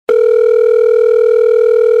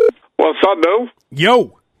son, no?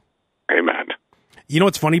 Yo. Hey, man. You know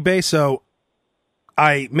what's funny, Bay? So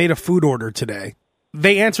I made a food order today.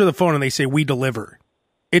 They answer the phone and they say, we deliver.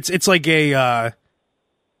 It's like a,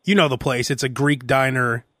 you know the place. It's a Greek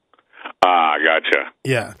diner. Gotcha.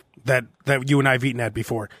 Yeah, that you and I have eaten at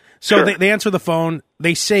before. So sure. they answer the phone.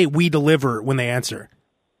 They say, we deliver when they answer.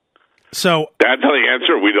 So that's how they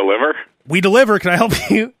answer, we deliver? We deliver. Can I help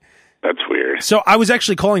you? That's weird. So I was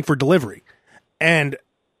actually calling for delivery. And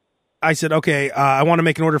I said, okay, I want to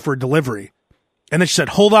make an order for a delivery. And then she said,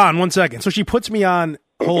 hold on 1 second. So she puts me on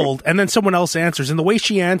hold, and then someone else answers. And the way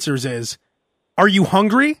she answers is, are you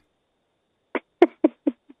hungry?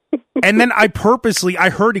 And then I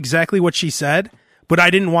heard exactly what she said, but I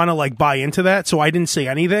didn't want to like buy into that, so I didn't say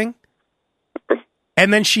anything.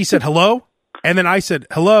 And then she said, hello? And then I said,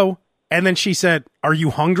 hello? And then she said, are you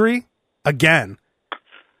hungry? Again.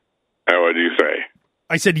 And what did you say?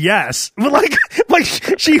 I said, yes. But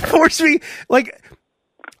like she forced me, like,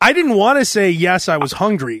 I didn't want to say yes, I was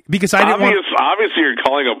hungry, because I didn't want... Obviously, you're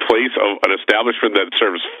calling a place of an establishment that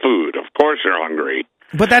serves food. Of course you're hungry.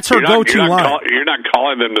 But that's her go-to line. You're not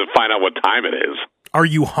calling them to find out what time it is. Are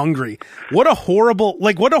you hungry? What a horrible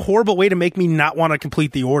way to make me not want to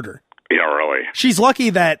complete the order. Yeah, really. She's lucky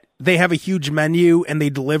that they have a huge menu and they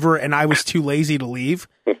deliver, and I was too lazy to leave.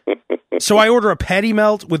 So I order a patty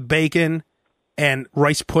melt with bacon and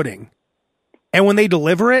rice pudding. And when they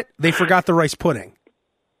deliver it, they forgot the rice pudding.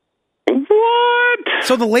 What?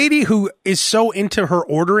 So the lady who is so into her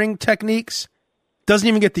ordering techniques doesn't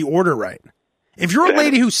even get the order right. If you're a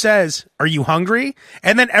lady who says, are you hungry?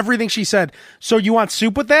 And then everything she said, so you want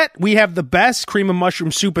soup with that? We have the best cream of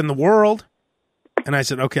mushroom soup in the world. And I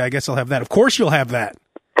said, okay, I guess I'll have that. Of course you'll have that.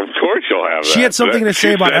 Of course you'll have that. She had something to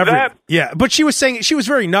say about everything. That? Yeah, but she was saying, she was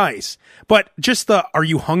very nice. But just the, are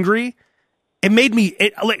you hungry? It made me,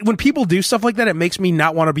 when people do stuff like that, it makes me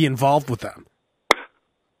not want to be involved with them.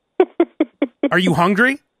 Are you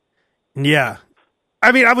hungry? Yeah.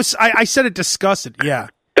 I mean, I said it disgusted. Yeah.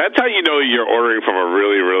 That's how you know you're ordering from a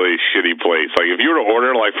really, really shitty place. Like, if you were to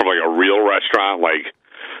order, like, from, like, a real restaurant, like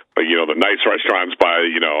you know, the nice restaurants by,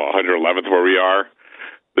 111th where we are,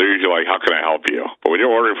 they're usually like, how can I help you? But when you're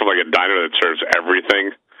ordering from, like, a diner that serves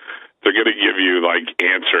everything, they're going to give you, like,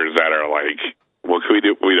 answers that are like, what can we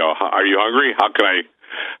do? Are you hungry? How can I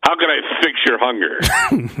fix your hunger?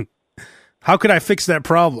 How could I fix that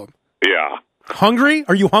problem? Yeah. Hungry?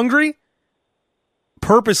 Are you hungry?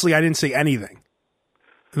 Purposely, I didn't say anything.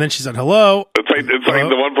 And then she said, hello. It's like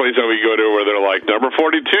the one place that we go to where they're like, number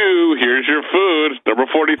 42, here's your food. Number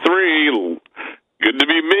 43, good to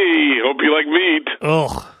be me. Hope you like meat.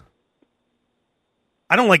 Ugh.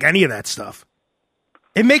 I don't like any of that stuff.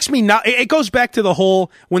 It makes me not... It goes back to the whole,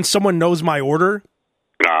 when someone knows my order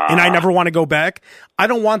and I never want to go back, I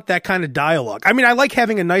don't want that kind of dialogue. I mean, I like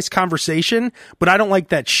having a nice conversation, but I don't like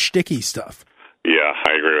that shticky stuff. Yeah,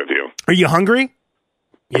 I agree with you. Are you hungry?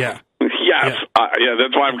 Yeah. Yes. Yeah,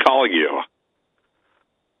 that's why I'm calling you.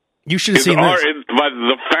 You should have seen this. But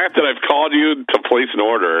the fact that I've called you to place an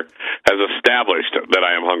order has established that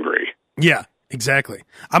I am hungry. Yeah, exactly.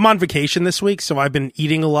 I'm on vacation this week, so I've been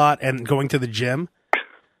eating a lot and going to the gym.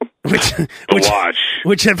 Which have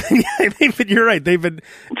been, you're right. They've been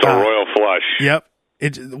it's a royal flush. Yep.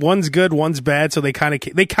 One's good, one's bad, so they kind of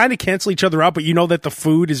cancel each other out, but you know that the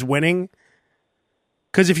food is winning.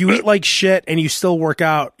 Because if you eat like shit and you still work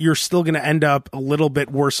out, you're still going to end up a little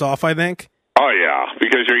bit worse off, I think. Oh, yeah,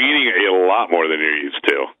 because you're eating a lot more than you're used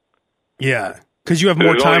to. Yeah, because you have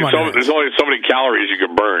more time on it. There's only so many calories you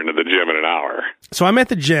can burn at the gym in an hour. So I'm at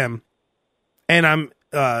the gym, and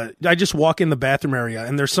I just walk in the bathroom area,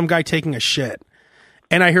 and there's some guy taking a shit.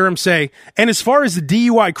 And I hear him say, and as far as the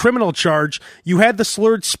DUI criminal charge, you had the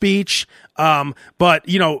slurred speech, but,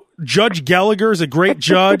 Judge Gallagher is a great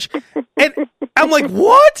judge. And I'm like,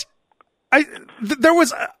 what? There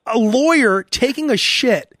was a lawyer taking a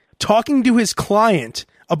shit, talking to his client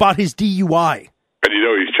about his DUI. And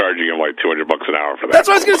he's charging him like $200 an hour for that. That's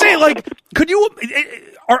what I was going to say. Like, could you...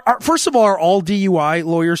 first of all, are all DUI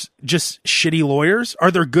lawyers just shitty lawyers?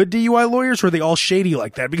 Are there good DUI lawyers, or are they all shady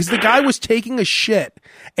like that? Because the guy was taking a shit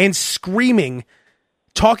and screaming,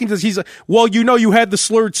 talking to us. He's like, well, you had the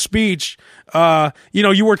slurred speech.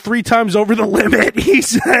 You were 3 times over the limit. He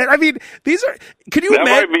said, I mean, these are... Could you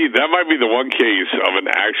imagine? That might be the one case of an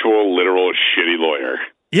actual, literal shitty lawyer.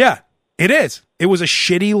 Yeah, it is. It was a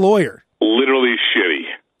shitty lawyer. Literally shitty.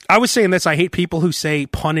 I was saying this. I hate people who say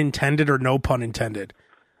pun intended or no pun intended.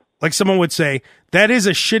 Like someone would say, that is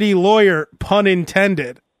a shitty lawyer, pun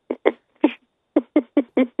intended. Pun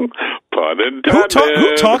intended.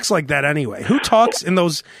 Who talks like that anyway? Who talks in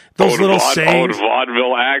those little sayings?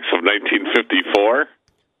 Vaudeville acts of 1954?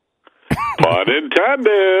 Pun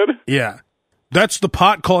intended. Yeah. That's the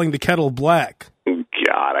pot calling the kettle black.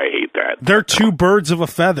 God, I hate that. They're two birds of a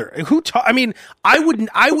feather. I mean, I wouldn't.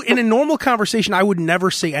 In a normal conversation, I would never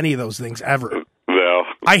say any of those things ever. No.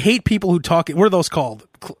 I hate people who talk. What are those called?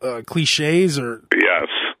 Cliches or? Yes.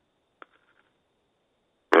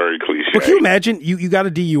 Very cliche. But can you imagine? You got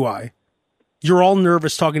a DUI. You're all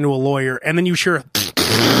nervous talking to a lawyer, and then you hear in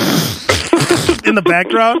the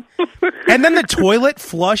background, and then the toilet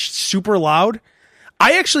flushed super loud.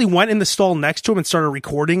 I actually went in the stall next to him and started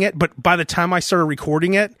recording it, but by the time I started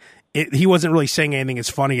recording it, he wasn't really saying anything as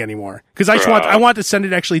funny anymore. Because I want to send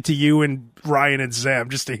it actually to you and Ryan and Sam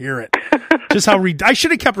just to hear it. Just how I should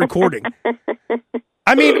have kept recording.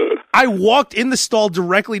 I mean, I walked in the stall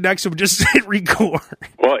directly next to him, just hit record.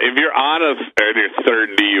 Well, if you're on your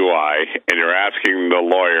third DUI and you're asking the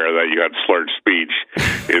lawyer that you had slurred speech,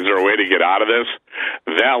 is there a way to get out of this?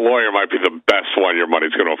 That lawyer might be the best one your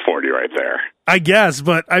money's going to afford you right there. I guess,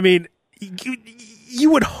 but I mean, you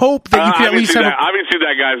would hope that you could at least have. Obviously,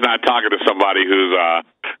 that guy's not talking to somebody who's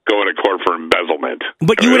going to court for embezzlement.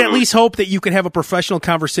 But you would at least hope that you could have a professional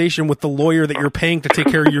conversation with the lawyer that you're paying to take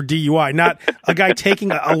care of your DUI, not a guy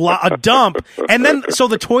taking a dump. And then, so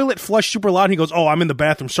the toilet flushed super loud and he goes, "Oh, I'm in the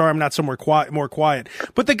bathroom. Sorry, I'm not somewhere more quiet."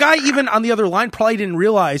 But the guy, even on the other line, probably didn't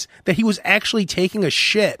realize that he was actually taking a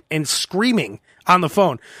shit and screaming on the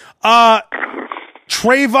phone.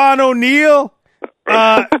 Trayvon O'Neal?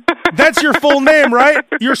 That's your full name, right?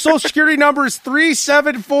 Your social security number is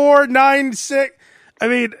 37496. I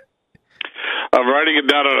mean, I'm writing it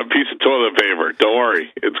down on a piece of toilet paper. Don't worry.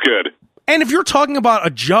 It's good. And if you're talking about a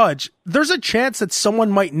judge, there's a chance that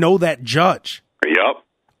someone might know that judge. Yep.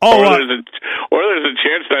 Oh, or there's a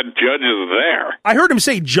chance that judge is there. I heard him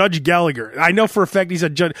say Judge Gallagher. I know for a fact he's a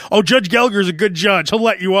judge. Oh, Judge Gallagher's a good judge. He'll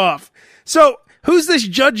let you off. So, who's this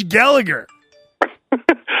Judge Gallagher?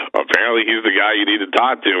 Apparently, he's the guy you need to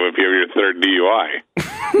talk to if you have your third DUI.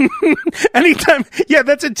 Anytime. Yeah,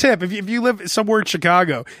 that's a tip. If you live somewhere in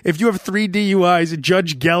Chicago, if you have 3 DUIs,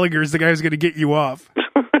 Judge Gallagher is the guy who's going to get you off.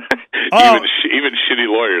 Even shitty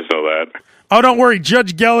lawyers know that. Oh, don't worry.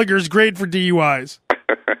 Judge Gallagher's great for DUIs.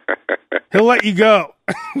 He'll let you go.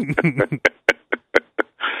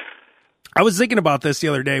 I was thinking about this the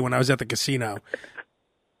other day when I was at the casino.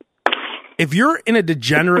 If you're in a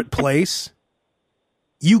degenerate place,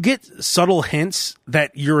 you get subtle hints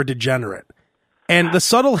that you're a degenerate. And the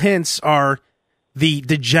subtle hints are the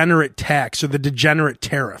degenerate tax or the degenerate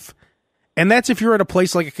tariff. And that's if you're at a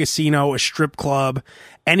place like a casino, a strip club,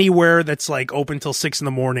 anywhere that's like open till 6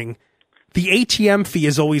 a.m. The ATM fee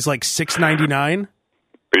is always like $6.99.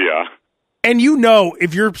 Yeah. And you know,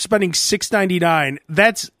 if you're spending $6.99,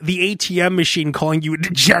 that's the ATM machine calling you a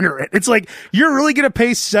degenerate. It's like, you're really going to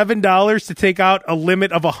pay $7 to take out a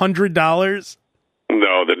limit of $100?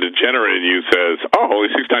 No, the degenerate in you says, "Oh, only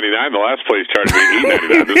 $6.99. The last place charged me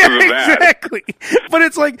 $8.99. This isn't bad." Exactly. But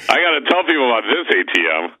it's like, I got to tell people about this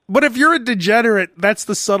ATM. But if you're a degenerate, that's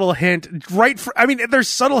the subtle hint. There's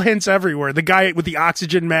subtle hints everywhere. The guy with the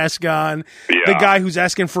oxygen mask on, the guy who's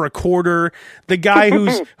asking for a quarter, the guy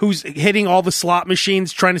who's hitting all the slot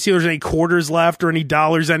machines trying to see if there's any quarters left or any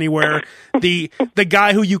dollars anywhere. The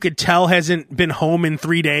guy who you could tell hasn't been home in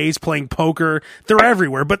 3 days playing poker. They're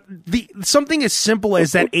everywhere. But something as simple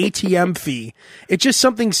as that ATM fee, it's just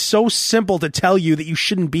something so simple to tell you that you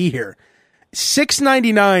shouldn't be here.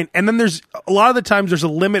 $6.99, and then there's a lot of the times there's a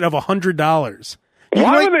limit of $100.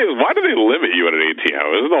 Why do they limit you at an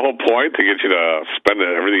ATM? Isn't the whole point to get you to spend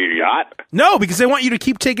everything you got? No, because they want you to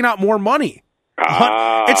keep taking out more money.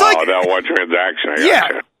 It's like that one transaction.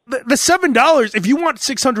 The $7. If you want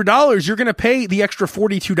 $600, you're going to pay the extra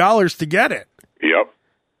 $42 to get it. Yep.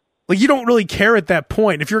 Like, you don't really care at that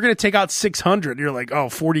point. If you're going to take out $600, you're like, oh,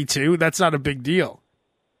 42? That's not a big deal.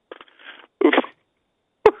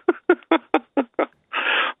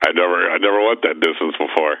 I never went that distance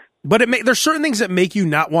before. But there's certain things that make you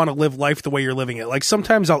not want to live life the way you're living it. Like,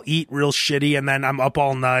 sometimes I'll eat real shitty and then I'm up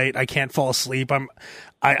all night. I can't fall asleep. You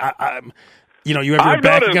have your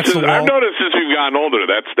back against the wall. I've noticed since we've gotten older,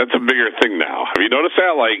 that's a bigger thing now. Have you noticed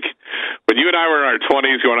that? Like, when you and I were in our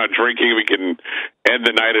 20s going out drinking, we can end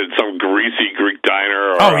the night at some greasy Greek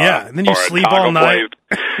diner. And then you sleep all night.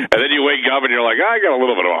 And then you wake up and you're like, I got a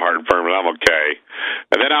little bit of a heartburn, but I'm okay.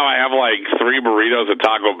 And then now I have like 3 burritos at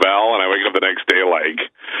Taco Bell, and I wake up the next day like,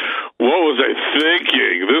 what was I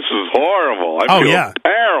thinking? This is horrible. I feel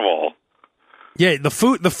terrible. Yeah, the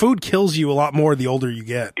food kills you a lot more the older you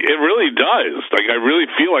get. It really does. Like, I really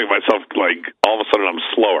feel like myself, like, all of a sudden I'm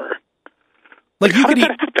slower. Like you how could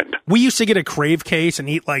did eat. that happen? We used to get a Crave case and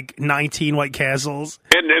eat like 19 White Castles.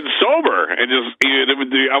 And sober, and just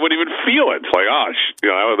I wouldn't even feel it. It's like, oh,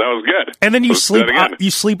 that was good. And then you Let's do that again.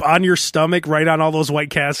 you sleep on your stomach right on all those White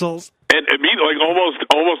Castles. And immediately, like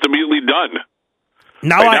almost immediately done.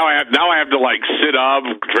 Now I have to like sit up,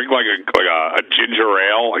 drink like a ginger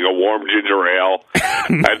ale, like a warm ginger ale.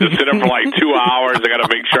 I have to sit up for like 2 hours. I got to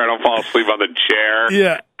make sure I don't fall asleep on the chair.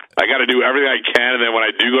 Yeah. I got to do everything I can, and then when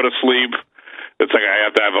I do go to sleep, it's like I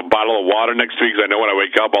have to have a bottle of water next to me because I know when I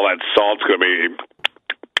wake up, all that salt's going to be.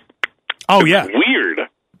 Oh yeah, weird.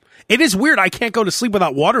 It is weird. I can't go to sleep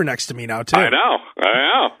without water next to me now too. I know.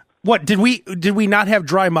 What did we not have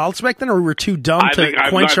dry mouths back then, or we were too dumb to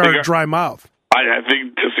quench our dry mouth? I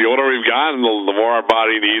think just the older we've gotten, the more our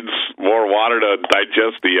body needs more water to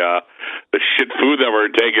digest the shit food that we're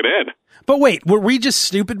taking in. But wait, were we just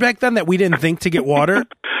stupid back then that we didn't think to get water?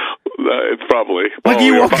 It's probably. Like we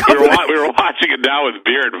you were watching it down with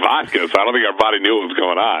beer and vodka, so I don't think our body knew what was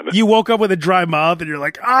going on. You woke up with a dry mouth, and you're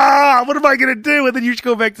like, what am I going to do? And then you just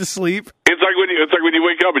go back to sleep. It's like when you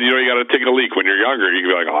wake up and you know you got to take a leak. When you're younger, you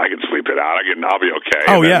can be like, I can sleep it out. I'll be okay.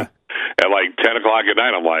 Oh, yeah. At like 10 o'clock at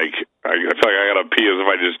night, I'm like, I feel like I got to pee as if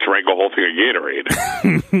I just drank a whole thing of Gatorade.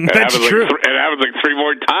 That's true. It happens like 3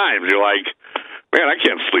 more times. You're like, man, I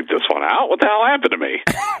can't sleep this one out. What the hell happened to me?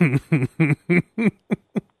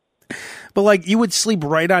 But like you would sleep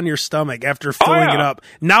right on your stomach after filling it up.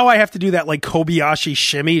 Now I have to do that like Kobayashi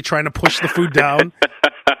shimmy, trying to push the food down.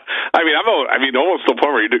 I mean, almost to the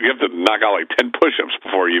point where you have to knock out like 10 push-ups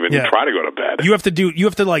before you even try to go to bed. You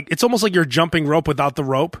have to like, it's almost like you're jumping rope without the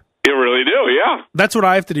rope. You really do, yeah. That's what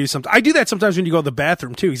I have to do sometimes. I do that sometimes when you go to the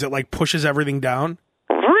bathroom too, because it like pushes everything down.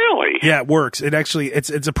 Really? Yeah, it works. It actually, it's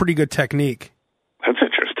a pretty good technique. That's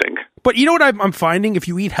interesting. But you know what I'm finding? If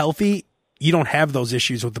you eat healthy, you don't have those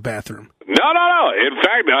issues with the bathroom. No. In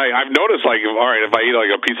fact, I've noticed, like, all right, if I eat,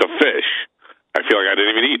 like, a piece of fish, I feel like I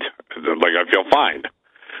didn't even eat. Like, I feel fine.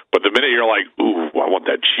 But the minute you're like, ooh, I want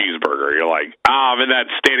that cheeseburger, you're like, I'm in that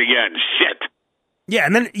state again. Shit. Yeah,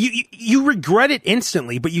 and then you regret it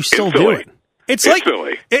instantly, but you still do it. It's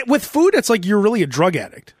instantly. Like, with food, it's like you're really a drug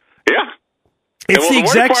addict. Yeah. It's the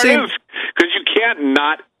exact same. Because you can't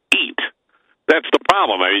not eat. That's the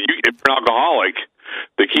problem. I mean, if you're an alcoholic,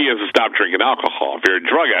 the key is to stop drinking alcohol. If you're a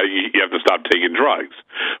drug addict, you have to stop taking drugs.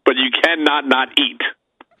 But you cannot not eat.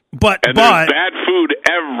 But there's bad food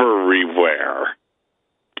everywhere.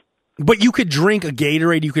 But you could drink a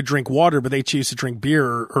Gatorade, you could drink water, but they choose to drink beer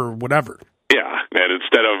or whatever. Yeah, and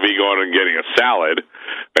instead of me going and getting a salad,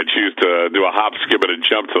 I choose to do a hop, skip, and a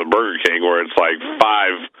jump to the Burger King where it's like 5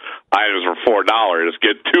 items for $4.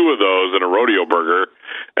 Get 2 of those in a rodeo burger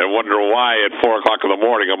and wonder why at 4 o'clock in the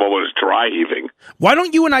morning I'm almost dry heaving. Why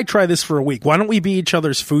don't you and I try this for a week? Why don't we be each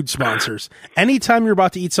other's food sponsors? Anytime you're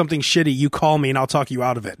about to eat something shitty, you call me and I'll talk you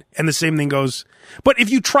out of it. And the same thing goes. But if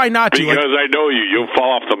you try not to, because I know you'll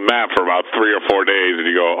fall off the map for about 3 or 4 days, and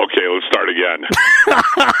you go, okay, let's start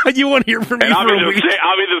again. You won't hear from me. And I'll be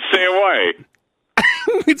the same way.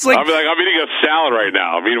 It's like I'm eating a salad right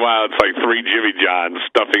now. Meanwhile, it's like 3 Jimmy Johns,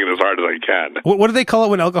 stuffing it as hard as I can. What do they call it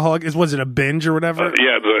when alcoholic is? Was it a binge or whatever?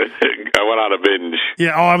 Yeah, I went on a binge.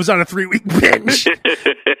 Yeah, I was on a 3-week binge.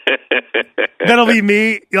 That'll be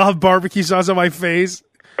me. You'll have barbecue sauce on my face.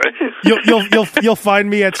 You'll find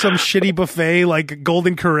me at some shitty buffet like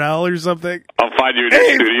Golden Corral or something. I'll find you in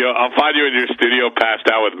your studio. I'll find you in your studio, passed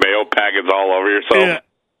out with mayo packets all over yourself. Yeah,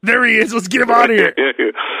 there he is. Let's get him out of here.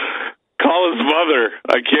 Call his mother.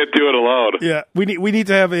 I can't do it alone. Yeah, we need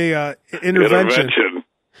to have a intervention.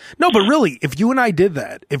 No, but really, if you and I did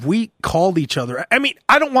that, if we called each other, I mean,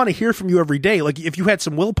 I don't want to hear from you every day. Like, if you had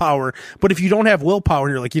some willpower, but if you don't have willpower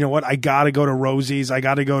and you're like, you know what, I got to go to Rosie's, I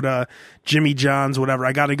got to go to Jimmy John's, whatever,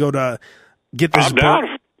 I got to go to get this. I'm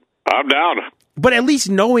down. But at least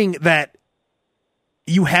knowing that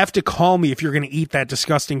you have to call me if you're going to eat that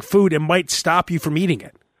disgusting food, it might stop you from eating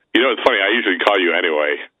it. You know, it's funny, I usually call you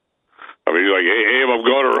anyway. I mean, you're like, hey, I'm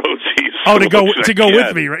going to Rosie's. Oh, to go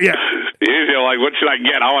with me, right? Yeah. You're like, what should I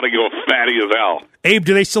get? I want to go fatty as hell. Abe,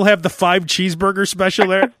 do they still have the 5 cheeseburger special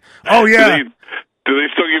there? Oh, yeah. Do they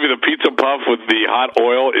still give you the pizza puff with the hot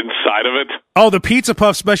oil inside of it? Oh, the pizza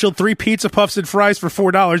puff special, 3 pizza puffs and fries for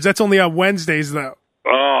 $4. That's only on Wednesdays, though.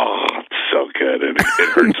 Oh, it's so good. It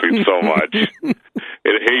hurts me so much.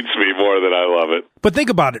 It hates me more than I love it. But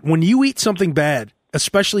think about it. When you eat something bad,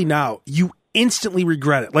 especially now, you instantly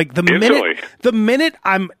regret it. Like the minute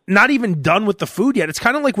I'm not even done with the food yet, it's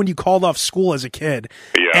kind of like when you called off school as a kid,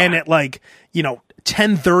 and at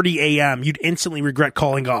 10:30 a.m. you'd instantly regret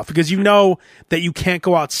calling off because you know that you can't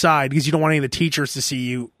go outside because you don't want any of the teachers to see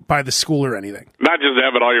you by the school or anything. Not just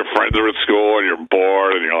having all your friends are at school and you're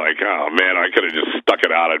bored and you're like, oh man, I could have just stuck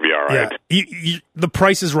it out. I'd be all right. Yeah. The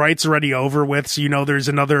Price is Right's already over with, so there's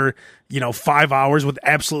another 5 hours with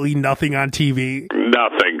absolutely nothing on TV.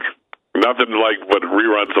 Nothing like but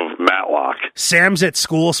reruns of Matlock. Sam's at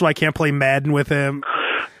school, so I can't play Madden with him.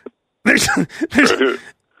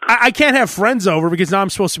 I can't have friends over because now I'm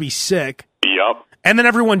supposed to be sick. Yep. And then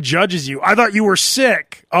everyone judges you. I thought you were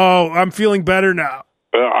sick. Oh, I'm feeling better now.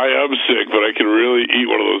 I am sick, but I can really eat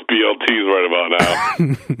one of those BLTs right about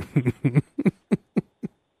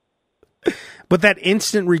now. But that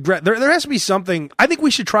instant regret, there has to be something. I think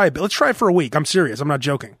we should try it. Let's try it for a week. I'm serious. I'm not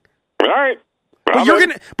joking. All right.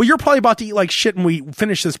 But you're probably about to eat like shit when we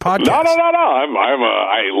finish this podcast. No.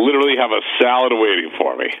 I literally have a salad waiting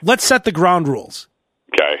for me. Let's set the ground rules.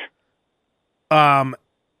 Okay.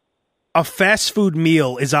 A fast food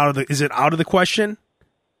meal is it out of the question?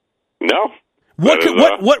 No.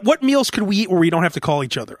 What meals could we eat where we don't have to call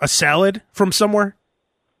each other? A salad from somewhere?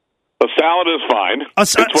 A salad is fine.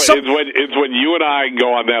 It's when you and I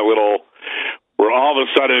go on that little, where all of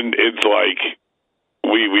a sudden it's like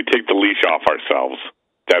we take the leash off ourselves.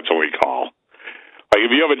 That's what we call. Like,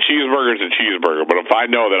 if you have a cheeseburger, it's a cheeseburger. But if I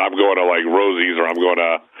know that I'm going to, like, Rosie's or I'm going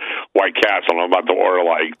to White Castle and I'm about to order,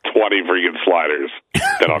 like, 20 freaking sliders,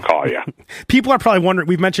 then I'll call you. People are probably wondering,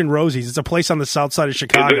 we've mentioned Rosie's. It's a place on the south side of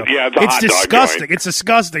Chicago. It's disgusting. It's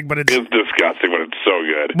disgusting, but it's disgusting, but it's so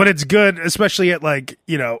good. But it's good, especially at, like,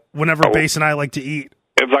 whenever Base and I like to eat.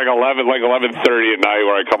 It's like 11:30 at night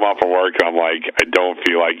where I come off from work and I'm like, I don't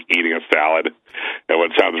feel like eating a salad. And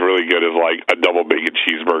what sounds really good is like a double bacon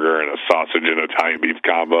cheeseburger and a sausage and Italian beef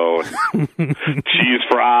combo and cheese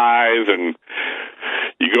fries. And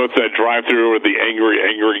you go to that drive-thru with the angry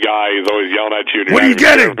guy. He's always yelling at you. And what are you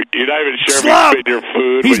getting? You're not even sure slob! if he's spitting your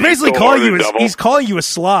food. He's basically calling you a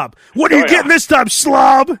slob. What are you getting this time,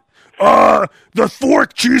 slob? The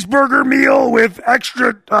fork cheeseburger meal with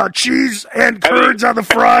extra cheese and curds on the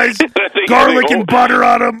fries, garlic and butter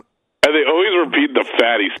on them. And they always repeat the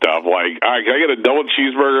fatty stuff. Like, all right, can I get a double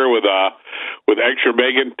cheeseburger with extra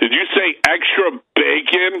bacon? Did you say extra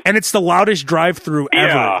bacon? And it's the loudest drive-through ever.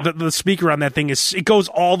 Yeah. The speaker on that thing it goes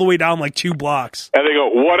all the way down like 2 blocks. And they go,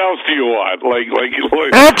 "What else do you want? Like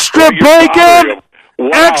extra bacon?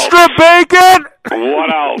 Extra bacon?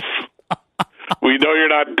 What else? We know you're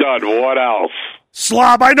not done. What else?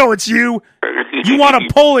 Slob, I know it's you. You want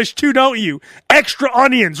a Polish too, don't you? Extra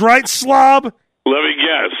onions, right, slob? Let me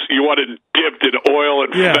guess. You want it dipped in oil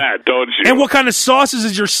and fat, don't you? And what kind of sauces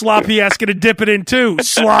is your sloppy ass going to dip it in too,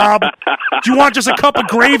 slob? Do you want just a cup of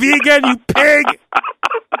gravy again, you pig?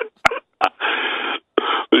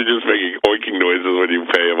 They're just making oinking noises when you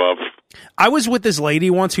pay them up. I was with this lady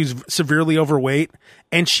once who's severely overweight,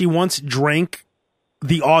 and she once drank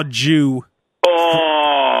the Odd Jew.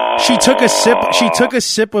 Oh. She took a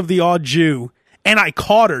sip of the Odd Jew, and I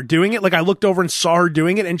caught her doing it. Like, I looked over and saw her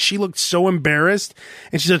doing it, and she looked so embarrassed.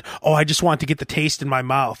 And she said, "Oh, I just want to get the taste in my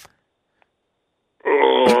mouth."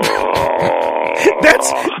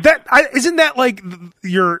 Isn't that like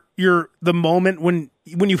the moment when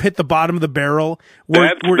you've hit the bottom of the barrel?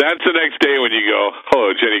 That's the next day when you go,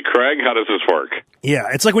 "Hello, Jenny Craig. How does this work?" Yeah,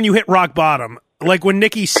 it's like when you hit rock bottom. Like when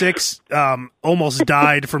Nikki Sixx almost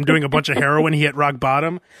died from doing a bunch of heroin, he hit rock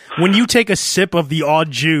bottom. When you take a sip of the Odd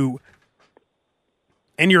Jew,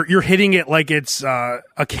 and you're hitting it like it's a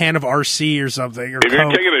can of RC or something. Or if you're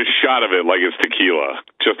taking a shot of it like it's tequila,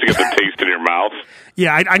 just to get the taste in your mouth.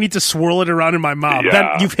 Yeah, I need to swirl it around in my mouth. Yeah.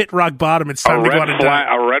 Then you've hit rock bottom. It's time to go out and die.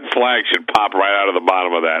 A red flag should pop right out of the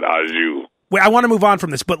bottom of that Odd Jew. Wait, I want to move on from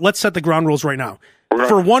this, but let's set the ground rules right now.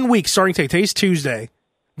 For 1 week, starting today, today's Tuesday.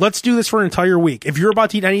 Let's do this for an entire week. If you're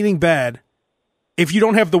about to eat anything bad, if you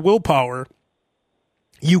don't have the willpower,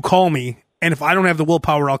 you call me. And if I don't have the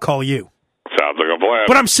willpower, I'll call you. Sounds like a plan.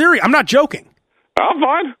 But I'm serious. I'm not joking. I'm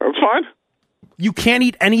fine. That's fine. You can't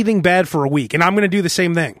eat anything bad for a week, and I'm going to do the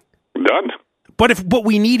same thing. Done. But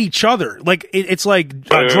we need each other. Like it's like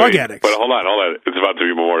drug addicts. But hold on. It's about to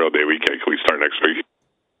be Memorial Day weekend. Can we start next week?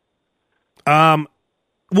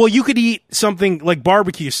 Well, you could eat something like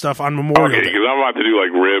barbecue stuff on Memorial Day. Okay, because I'm about to do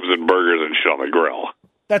like ribs and burgers and shit on the grill.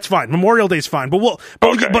 That's fine. Memorial Day's fine. But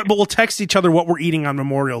we'll text each other what we're eating on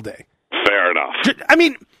Memorial Day. Fair enough. I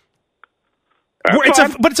mean,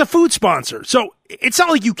 it's a food sponsor, so it's not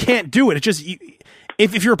like you can't do it. It's just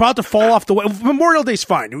if you're about to fall off the way, Memorial Day's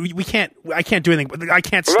fine. I can't do anything. But I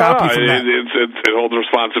can't stop you from that. It holds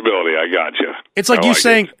responsibility. I got you. It's like you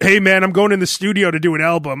saying, "Hey man, I'm going in the studio to do an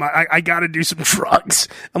album. I got to do some drugs."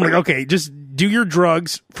 I'm like, okay, just do your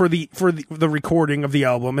drugs for the recording of the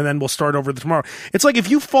album, and then we'll start over tomorrow. It's like if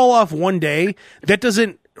you fall off one day, that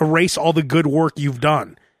doesn't erase all the good work you've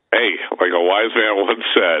done. hey, like a wise man once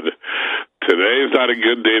said, today's not a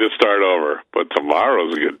good day to start over, but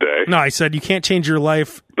tomorrow's a good day. No, I said you can't change your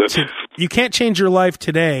life. You can't change your life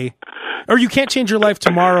today, or you can't change your life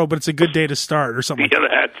tomorrow, but it's a good day to start, or something. Yeah,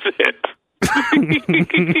 that's it.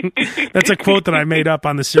 That's a quote that I made up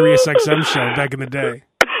on the Sirius XM show back in the day.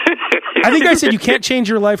 I think I said you can't change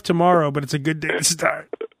your life tomorrow, but it's a good day to start.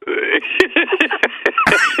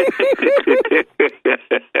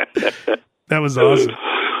 That was awesome.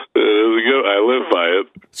 I live by it.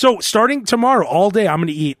 So starting tomorrow, all day, I'm going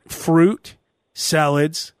to eat fruit,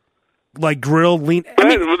 salads, like grilled lean.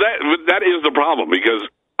 That is the problem, because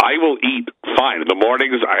I will eat fine. In the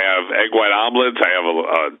mornings, I have egg white omelets. I have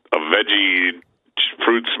a veggie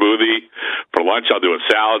fruit smoothie. For lunch, I'll do a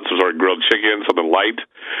salad, some sort of grilled chicken, something light.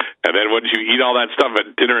 And then once you eat all that stuff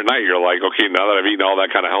at dinner at night, you're like, okay, now that I've eaten all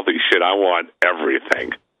that kind of healthy shit, I want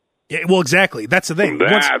everything. Yeah, well, exactly. That's the thing.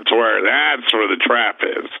 That's where the trap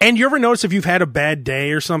is. And you ever notice if you've had a bad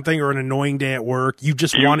day or something, or an annoying day at work, you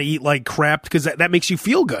just want to eat like crap because that makes you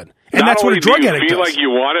feel good. And that's what a drug addict does. You feel like you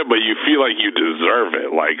want it, but you feel like you deserve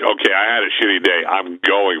it. Like, okay, I had a shitty day. I'm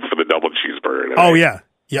going for the double cheeseburger today. Oh, yeah.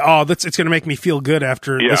 Yeah, oh, it's going to make me feel good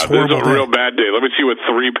after this horrible day. Yeah, real bad day. Let me see what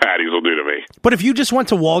 3 patties will do to me. But if you just went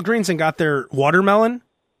to Walgreens and got their watermelon,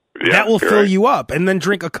 that will fill you up, and then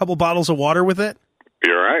drink a couple bottles of water with it.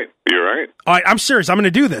 You're right. All right, I'm serious. I'm going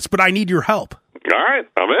to do this, but I need your help. All right,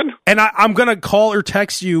 I'm in. And I'm going to call or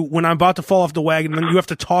text you when I'm about to fall off the wagon, and then you have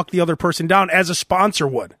to talk the other person down as a sponsor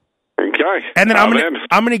would. Okay. And then I'm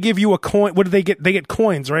going to give you a coin. What do they get? They get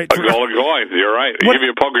coins, right? A golden coin. You're right. They give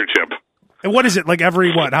you a poker chip. And what is it, like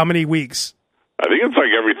every what? How many weeks? I think it's like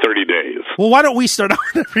every 30 days. Well, why don't we start out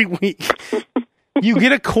every week? You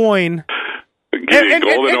get a coin. And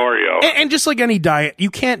golden Oreo. And just like any diet, you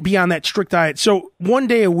can't be on that strict diet. So one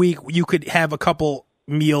day a week, you could have a couple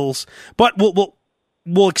meals, but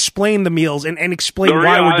we'll explain the meals and explain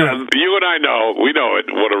why we're doing it. You and I know, we know it,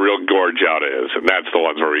 what a real gorge out is, and that's the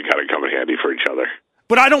ones where we kind of come in handy for each other.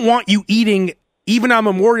 But I don't want you eating even on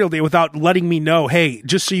Memorial Day without letting me know, hey,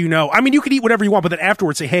 just so you know. I mean, you could eat whatever you want, but then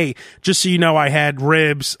afterwards say, hey, just so you know, I had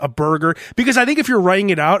ribs, a burger. Because I think if you're writing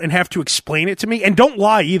it out and have to explain it to me, and don't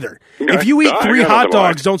lie either. Okay. If you eat 3 hot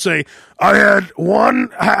dogs, don't say, I had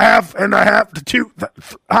 1.5 to 2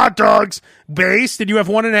 hot dogs. Base, did you have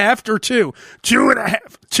 1.5 or 2?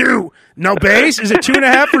 2.5. 2. No base? Is it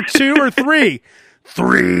 2.5 or 2 or 3?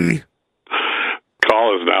 3.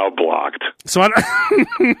 Call is now blocked. So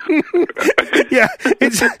yeah,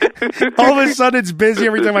 it's all of a sudden it's busy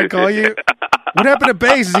every time I call you. What happened to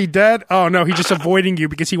Base? Is he dead? Oh no, he's just avoiding you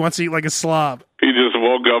because he wants to eat like a slob. He just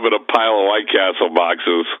woke up in a pile of White Castle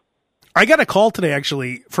boxes. I got a call today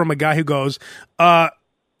actually from a guy who goes, Abi,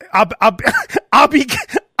 how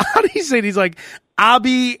do you say it? He's like,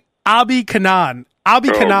 Abi Kanan. Abi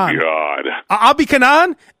Kanan. Oh, God. Abi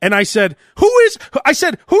Kanan? And I said, who's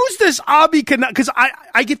this Abi Kanan? Because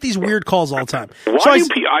I get these weird calls all the time.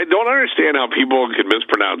 I don't understand how people can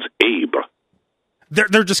mispronounce Abe.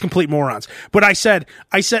 They're just complete morons. But I said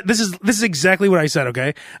this is exactly what I said,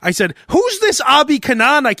 okay? I said, who's this Abi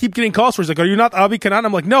Kanan I keep getting calls for? He's like, are you not Abi Kanan?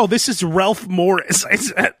 I'm like, no, this is Ralph Morris. I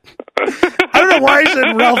said, I don't know why I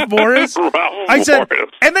said Ralph Morris. I said,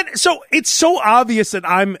 and then, so it's so obvious that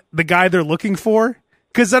I'm the guy they're looking for.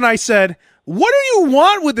 Because then I said, what do you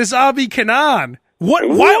want with this Abi Kanan? Why do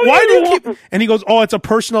you keep? And he goes, oh, it's a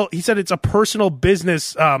personal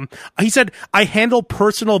business. He said, I handle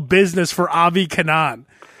personal business for Abi Kanan.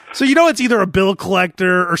 So, it's either a bill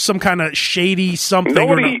collector or some kind of shady something.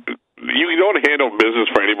 You don't handle business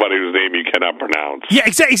for anybody whose name you cannot pronounce. Yeah,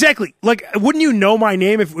 exactly. Like, wouldn't you know my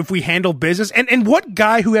name if we handle business? And what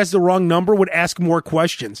guy who has the wrong number would ask more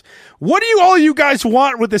questions? What do all you guys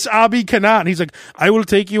want with this Abi Kanan? He's like, I will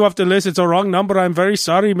take you off the list. It's a wrong number. I'm very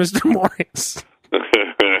sorry, Mr. Morris.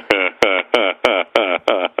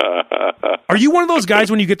 Are you one of those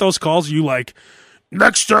guys when you get those calls, you like,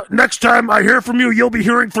 next time I hear from you, you'll be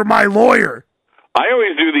hearing from my lawyer? I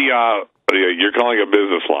always do you're calling a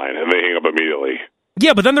business line, and they hang up immediately.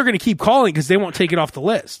 Yeah, but then they're going to keep calling because they won't take it off the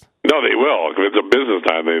list. No, they will. If it's a business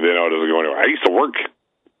time, they know it doesn't go anywhere. I used to work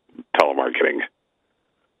telemarketing.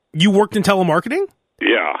 You worked in telemarketing?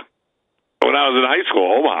 Yeah. When I was in high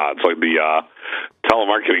school, Omaha, it's like the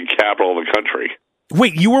telemarketing capital of the country.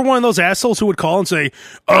 Wait, you were one of those assholes who would call and say,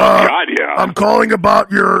 God, yeah. I'm calling about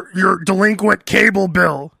your delinquent cable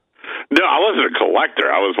bill. No, I wasn't a collector.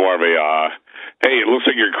 I was more of a, hey, it looks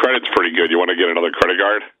like your credit's pretty good. You want to get another credit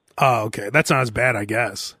card? Oh, okay. That's not as bad, I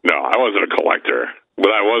guess. No, I wasn't a collector.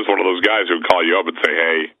 But I was one of those guys who would call you up and say,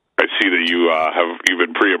 hey, I see that you've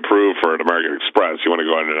been pre-approved for an American Express. You want to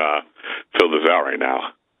go ahead and fill this out right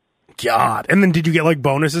now? God. And then did you get like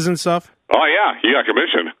bonuses and stuff? Oh, yeah. You got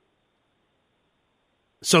commission.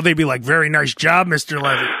 So they'd be like, very nice job, Mr.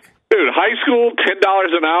 Levy. Dude, high school,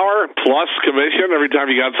 $10 an hour plus commission every time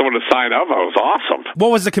you got someone to sign up. That was awesome.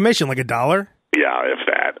 What was the commission? Like $1? Yeah, if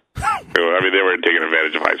that. I mean, they were taking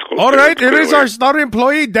advantage of high school. All right, it is our star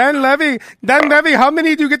employee, Dan Levy. Dan Levy, how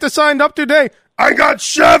many do you get to sign up today? I got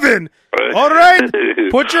 7. All right,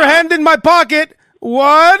 put your hand in my pocket.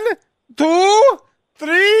 1, 2,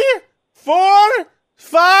 3, 4,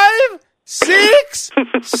 5, 6,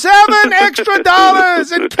 7 extra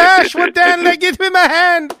dollars in cash for Dan Levy. Give him a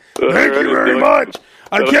hand. Thank you very much.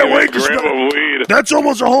 I can't wait to grab weed. That's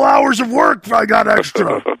almost a whole hours of work if I got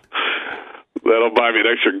extra. That'll buy me an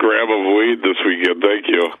extra gram of weed this weekend. Thank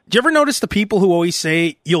you. Do you ever notice the people who always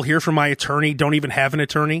say, you'll hear from my attorney, don't even have an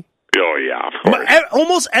attorney? Oh, yeah, of course.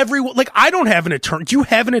 Almost everyone. Like, I don't have an attorney. Do you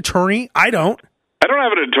have an attorney? I don't. I don't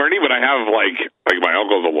have an attorney, but I have, like my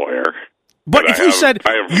uncle's a lawyer. But if you said...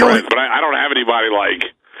 I have friends, but I don't have anybody,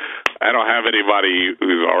 I don't have anybody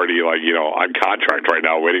who's already, on contract right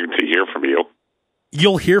now waiting to hear from you.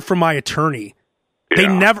 You'll hear from my attorney.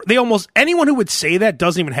 Yeah. Anyone who would say that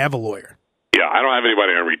doesn't even have a lawyer. Yeah, I don't have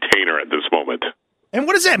anybody on retainer at this moment. And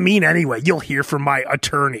what does that mean anyway? You'll hear from my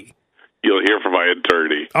attorney. You'll hear from my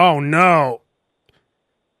attorney. Oh, no.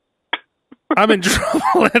 I'm in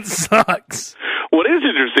trouble. That sucks. What is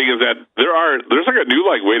interesting is that there's like a new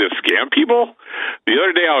way to scam people. The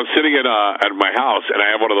other day I was sitting at my house and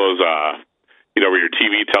I have one of those where your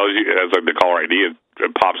TV tells you, it has like the caller ID,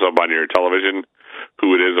 it pops up on your television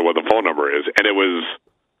who it is and what the phone number is, and it was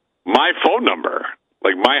my phone number,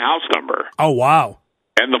 like my house number. Oh, wow.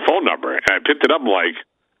 And the phone number. And I picked it up, I'm like,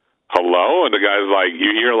 hello? And the guy's like,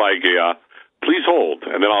 you hear please hold.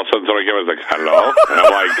 And then all of a sudden somebody came and was like, hello?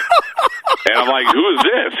 And I'm like, who is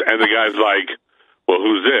this? And the guy's like, well,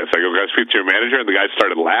 who's this? I go, can I speak to your manager? And the guy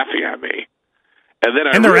started laughing at me. And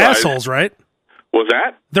then they're assholes, right? What's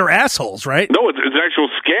that? They're assholes, right? No, it's an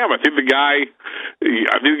actual scam. I think the guy,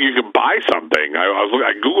 I think you can buy something.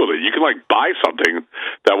 I Googled it. You can buy something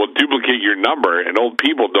that will duplicate your number, and old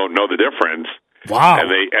people don't know the difference. Wow.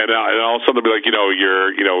 And all of a sudden they'll be like,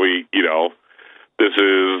 this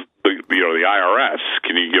is the IRS.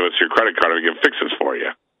 Can you give us your credit card and we can fix this for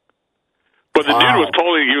you? But the dude was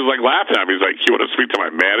he was laughing at me. He's like, you want to speak to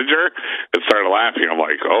my manager? And started laughing. I'm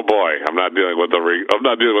like, oh boy, I'm not dealing with a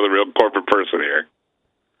real corporate person here.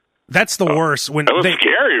 That's the worst. When that was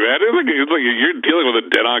scary, man. It's like you're dealing with a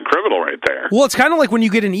dead-on criminal right there. Well, it's kind of like when you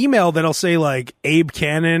get an email that'll say Abe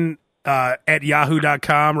Kanan at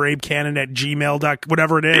yahoo.com or Abe Kanan at gmail.com,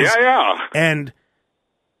 whatever it is. Yeah. And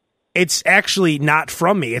it's actually not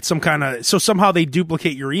from me. It's some kind of... So somehow they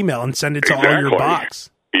duplicate your email and send it to all your box.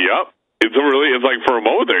 Yep. It's like for a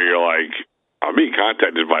moment there, you're like, I'm being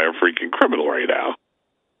contacted by a freaking criminal right now.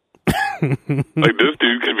 This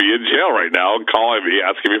dude could be in jail right now calling me,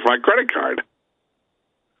 asking me for my credit card.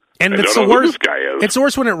 And it's the worst. This guy is. It's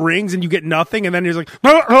worse when it rings and you get nothing, and then he's like,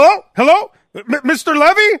 hello, Mr.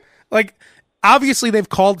 Levy? Obviously they've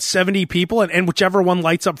called 70 people, and whichever one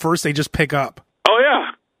lights up first, they just pick up. Oh,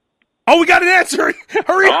 yeah. Oh, we got an answer.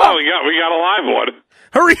 Hurry up. Oh, we got a live one.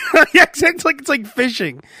 Hurry up. Yeah, it's like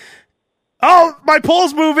fishing. Oh, my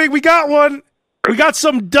poll's moving. We got one. We got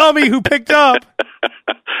some dummy who picked up.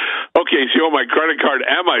 Okay, so you want my credit card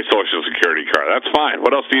and my Social Security card. That's fine.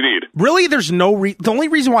 What else do you need? Really, there's no the only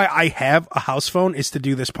reason why I have a house phone is to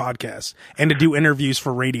do this podcast and to do interviews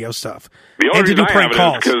for radio stuff. The only and to reason do prank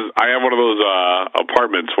calls. Because I have one of those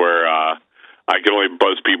apartments where I can only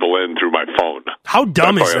buzz people in through my phone. How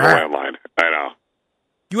dumb is that? Landline. I know.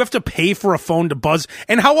 You have to pay for a phone to buzz.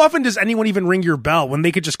 And how often does anyone even ring your bell when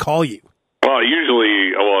they could just call you? Well,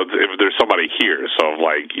 usually, if there's somebody here, so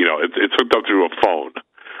it's hooked up through a phone.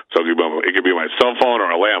 So it could be my cell phone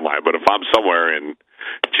or a landline. But if I'm somewhere and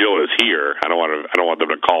Jill is here, I don't want them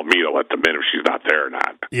to call me to let them in if she's not there or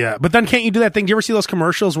not. Yeah, but then can't you do that thing? Do you ever see those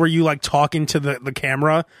commercials where you talk into the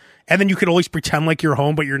camera, and then you could always pretend like you're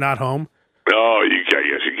home, but you're not home? Oh, you can.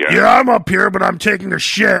 Yes, you can. Yeah, I'm up here, but I'm taking a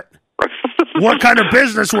shit. What kind of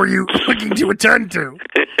business were you looking to attend to?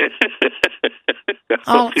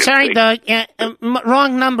 Oh, sorry, Doug. Yeah,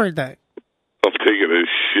 wrong number, Doug. I'm taking a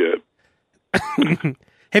shit.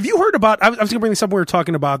 Have you heard about? I was going to bring this up. We were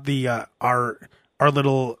talking about the our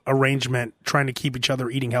little arrangement, trying to keep each other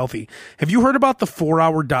eating healthy. Have you heard about the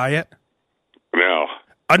 4-hour diet? No.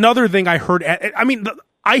 Another thing I heard.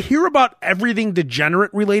 I hear about everything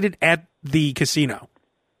degenerate related at the casino.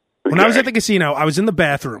 When I was at the casino, I was in the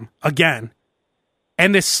bathroom again,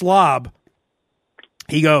 and this slob,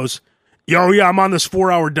 he goes, yo, yeah, I'm on this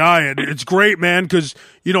 4-hour diet. It's great, man, because,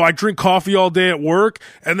 I drink coffee all day at work,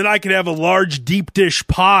 and then I can have a large deep dish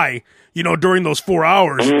pie, during those 4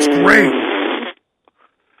 hours. It's great.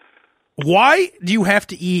 Why do you have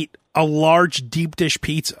to eat a large deep dish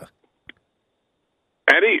pizza?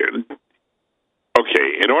 Okay,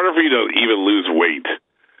 in order for you to even lose weight,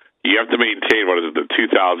 you have to maintain, the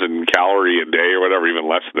 2,000 calorie a day or whatever, even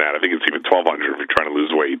less than that. I think it's even 1,200 if you're trying to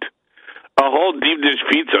lose weight. A whole deep dish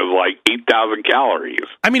pizza is like 8,000 calories.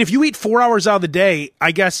 I mean, if you eat 4 hours out of the day,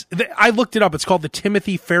 I guess, I looked it up. It's called the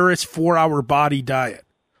Timothy Ferriss 4-hour body diet.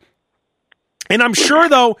 And I'm sure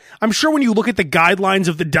when you look at the guidelines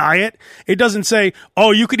of the diet, it doesn't say,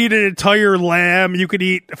 oh, you could eat an entire lamb, you could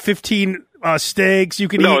eat 15 steaks, you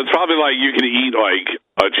could eat... No, it's probably like you can eat like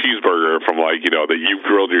a cheeseburger from that you've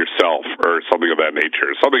grilled yourself or something of that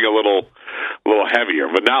nature. Something a little heavier,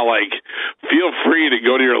 but not like, feel free to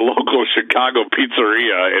go to your local Chicago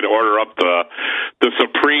pizzeria and order up the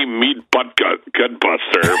supreme meat gut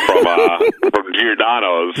buster from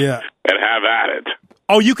Giordano's and have at it.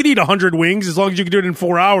 Oh, you could eat 100 wings as long as you can do it in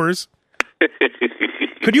 4 hours.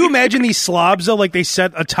 Could you imagine these slobs, though? Like, they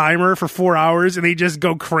set a timer for 4 hours, and they just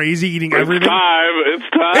go crazy eating everything. It's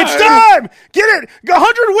time! It's time! Get it!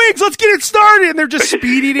 100 wings! Let's get it started! And they're just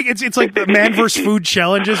speed eating. It's like the Man vs. Food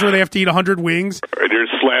challenges where they have to eat 100 wings. And you're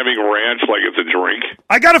slamming ranch like it's a drink.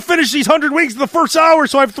 I gotta finish these 100 wings in the first hour,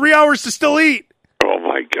 so I have 3 hours to still eat. Oh,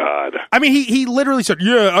 my God. I mean, he literally said,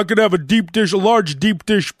 yeah, I could have a large deep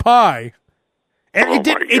dish pie. And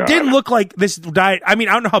it didn't look like this diet. I mean,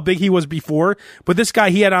 I don't know how big he was before, but this guy,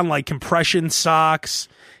 he had on like compression socks.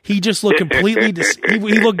 He just looked completely,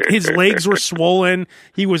 he looked, his legs were swollen.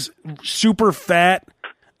 He was super fat.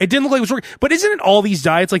 It didn't look like it was working. But isn't it all these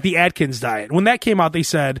diets, like the Atkins diet? When that came out, they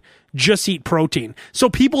said, just eat protein. So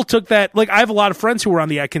people took that, like I have a lot of friends who were on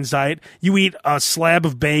the Atkins diet. You eat a slab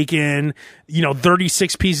of bacon,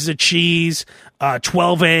 36 pieces of cheese,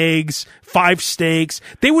 12 eggs, 5 steaks.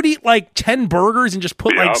 They would eat like 10 burgers and just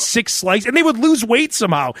put like 6 slices, and they would lose weight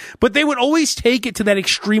somehow. But they would always take it to that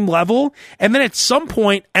extreme level. And then at some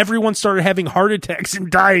point, everyone started having heart attacks and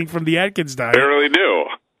dying from the Atkins diet. They really do.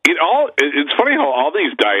 It's funny how all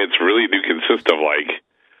these diets really do consist of like,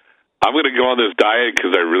 I'm going to go on this diet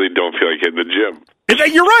because I really don't feel like hitting the gym.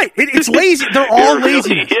 You're right. It's lazy. They're all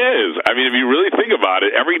lazy. It really is. I mean, if you really think about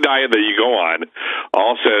it, every diet that you go on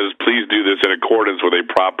all says, please do this in accordance with a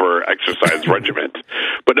proper exercise regimen.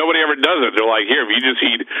 But nobody ever does it. They're like, here, if you just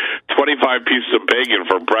eat 25 pieces of bacon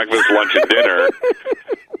for breakfast, lunch, and dinner,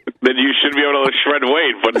 then you should be able to shred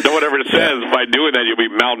weight. But no one ever says by doing that you'll be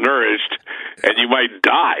malnourished and you might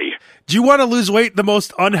die. Do you want to lose weight the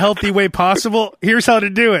most unhealthy way possible? Here's how to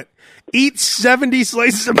do it. Eat 70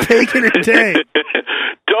 slices of bacon a day.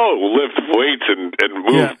 Don't lift weights and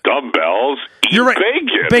move dumbbells. You're right.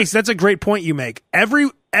 Bacon. Base, that's a great point you make. Every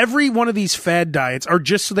one of these fad diets are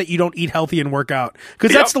just so that you don't eat healthy and work out.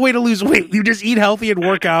 Because that's the way to lose weight. You just eat healthy and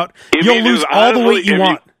work out. You'll lose all the weight you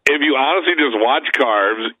want. If you honestly just watch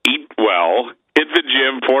carbs, eat well, hit the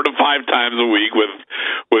gym 4 to 5 times a week with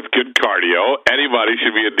good cardio, anybody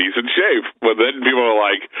should be in decent shape. But then people are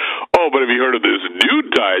like, oh, but have you heard of this new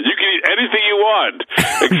diet? You can eat anything you want,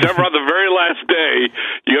 except for on the very last day,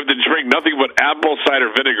 you have to drink nothing but apple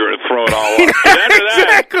cider vinegar and throw it all up. And after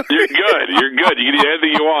that, you're good. You're good. You can eat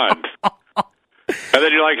anything you want. And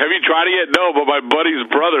then you're like, have you tried it yet? No, but my buddy's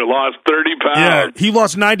brother lost 30 pounds. Yeah, he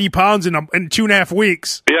lost 90 pounds in 2.5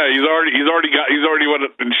 weeks. Yeah, he's already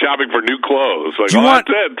went shopping for new clothes. Like,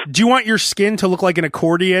 do you want your skin to look like an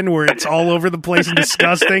accordion where it's all over the place and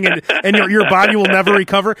disgusting and your body will never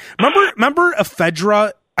recover? Remember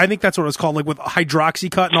ephedra? I think that's what it was called, like with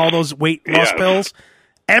hydroxycut and all those weight loss pills.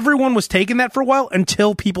 Everyone was taking that for a while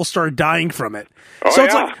until people started dying from it. It's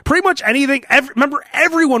like pretty much anything. Remember,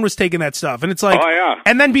 everyone was taking that stuff. And it's like,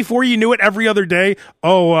 and then before you knew it, every other day,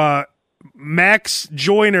 Max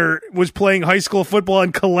Joyner was playing high school football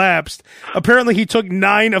and collapsed. Apparently, he took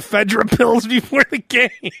 9 ephedra pills before the game.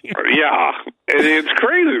 Yeah, it's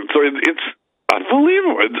crazy. So it's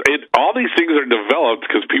unbelievable. All these things are developed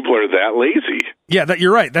because people are that lazy. Yeah,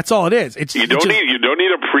 you're right. That's all it is. You don't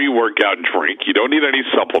need a pre-workout drink. You don't need any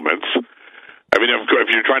supplements. I mean, if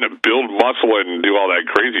you're trying to build muscle and do all that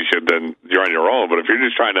crazy shit, then you're on your own. But if you're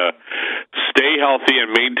just trying to stay healthy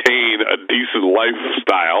and maintain a decent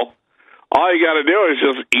lifestyle, all you got to do is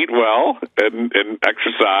just eat well and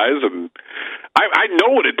exercise. And I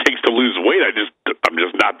know what it takes to lose weight. I'm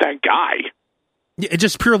just not that guy. It's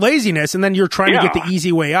just pure laziness, and then you're trying to get the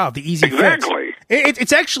easy way out, the easy fix.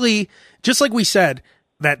 It's actually, just like we said,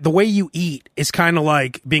 that the way you eat is kind of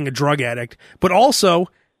like being a drug addict, but also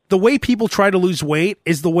the way people try to lose weight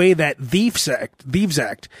is the way that thieves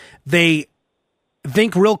act. They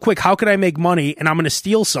think real quick, how can I make money? And I'm going to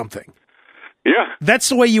steal something. Yeah. That's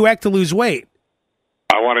the way you act to lose weight.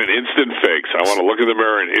 I want an instant fix. I want to look in the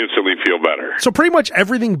mirror and instantly feel better. So pretty much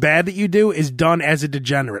everything bad that you do is done as a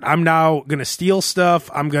degenerate. I'm now going to steal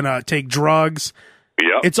stuff. I'm going to take drugs.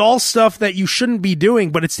 Yep. It's all stuff that you shouldn't be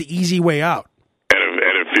doing, but it's the easy way out.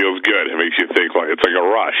 And it feels good. It makes you think like it's like a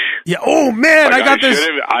rush. Yeah. Oh, man, like I got this.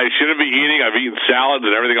 I shouldn't be eating. I've eaten salads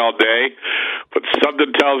and everything all day. But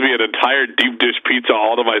something tells me an entire deep dish pizza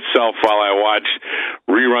all to myself while I watch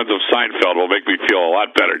reruns of Seinfeld will make me feel a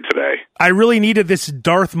lot better today. I really needed this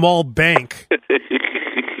Darth Maul bank,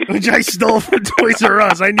 which I stole from Toys R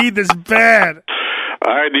Us. I need this bad.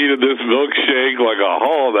 I needed this milkshake like a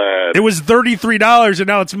holiday. It was $33, and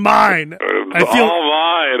now it's mine. It's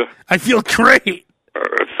all mine. I feel great.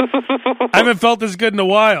 I haven't felt this good in a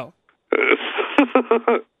while.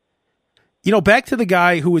 You know, back to the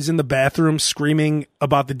guy who was in the bathroom screaming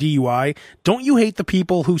about the DUI. Don't you hate the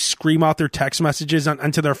people who scream out their text messages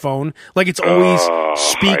onto their phone? Like it's always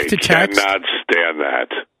speak to text. I cannot stand that.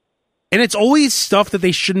 And it's always stuff that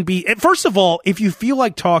they shouldn't be. First of all, if you feel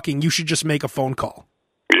like talking, you should just make a phone call.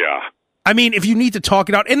 Yeah. I mean, if you need to talk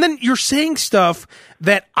it out, and then you're saying stuff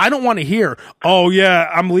that I don't want to hear. Oh, yeah,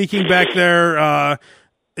 I'm leaking back there.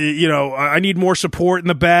 I need more support in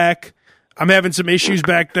the back. I'm having some issues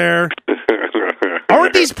back there.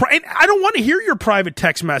 Aren't these? I don't want to hear your private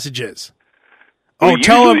text messages. Well,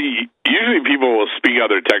 usually people will speak out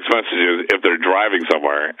their text messages if they're driving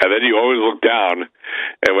somewhere, and then you always look down,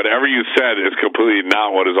 and whatever you said is completely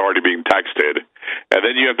not what is already being texted, and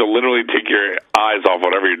then you have to literally take your eyes off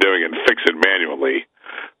whatever you're doing and fix it manually.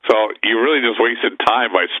 So you really just wasted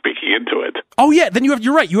time by speaking into it. Oh yeah, then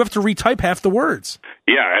you're right. You have to retype half the words.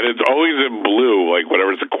 Yeah, and it's always in blue, like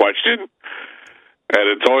whatever's the question. And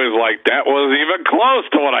it's always like, that wasn't even close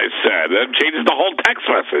to what I said. That changes the whole text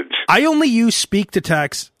message. I only use speak to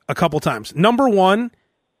text a couple times. Number one,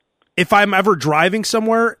 if I'm ever driving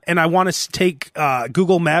somewhere and I want to take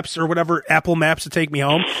Google Maps or whatever, Apple Maps to take me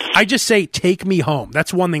home, I just say, take me home.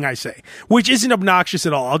 That's one thing I say, which isn't obnoxious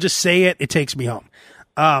at all. I'll just say it. It takes me home.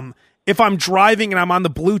 If I'm driving and I'm on the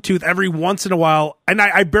Bluetooth every once in a while, and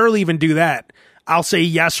I barely even do that, I'll say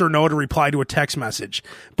yes or no to reply to a text message.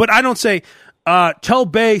 But I don't say, tell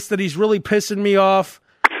Bass that he's really pissing me off,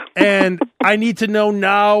 and I need to know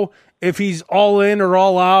now if he's all in or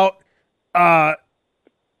all out. I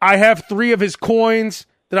have 3 of his coins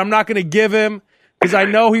that I'm not going to give him because I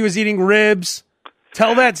know he was eating ribs.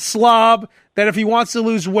 Tell that slob that if he wants to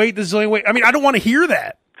lose weight, this is the only way. I mean, I don't want to hear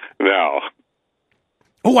that. No.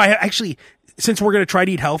 Oh, I actually, since we're going to try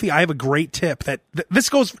to eat healthy, I have a great tip that this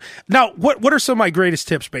goes. Now, what are some of my greatest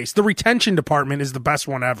tips, Bass? The retention department is the best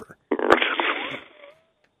one ever.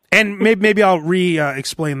 And maybe I'll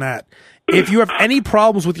explain that. If you have any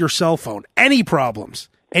problems with your cell phone, any problems,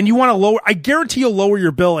 and you want to lower, I guarantee you'll lower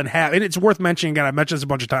your bill and it's worth mentioning again, I've mentioned this a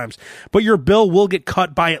bunch of times, but your bill will get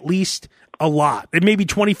cut by at least a lot. It may be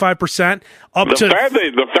 25% up to... The fact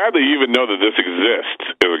that you even know that this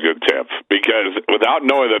exists is a good tip, because without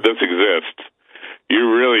knowing that this exists,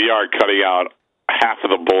 you really are cutting out half of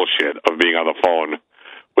the bullshit of being on the phone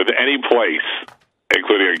with any place,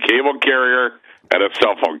 including a cable carrier and a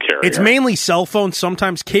cell phone carrier. It's mainly cell phones.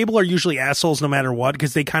 Sometimes cable are usually assholes no matter what,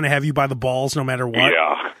 because they kind of have you by the balls no matter what.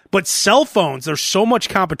 Yeah. But cell phones, there's so much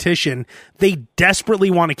competition, they desperately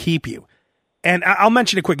want to keep you. And I'll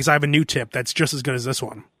mention it quick because I have a new tip that's just as good as this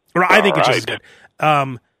one. Or I think it's just as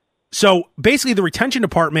good. So basically the retention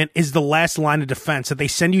department is the last line of defense that they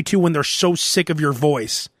send you to when they're so sick of your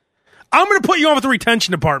voice. I'm going to put you on with the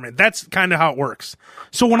retention department. That's kind of how it works.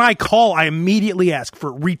 So when I call, I immediately ask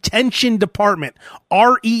for retention department,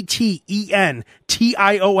 RETENTION,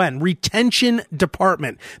 retention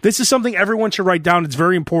department. This is something everyone should write down. It's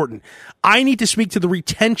very important. I need to speak to the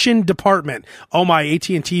retention department. Oh, my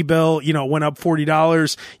AT&T bill, went up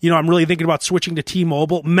 $40. I'm really thinking about switching to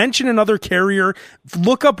T-Mobile. Mention another carrier.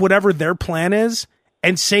 Look up whatever their plan is.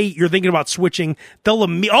 And say you're thinking about switching, they'll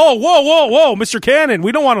whoa, Mr. Kanan,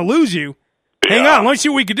 we don't want to lose you. Yeah. Hang on, let me see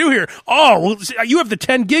what we can do here. Oh, well, you have the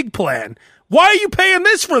 10 gig plan. Why are you paying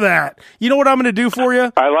this for that? You know what I'm going to do for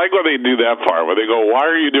you? I like when they do that part, where they go, why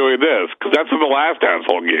are you doing this? Because that's what the last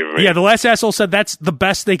asshole gave me. Yeah, the last asshole said that's the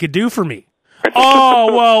best they could do for me.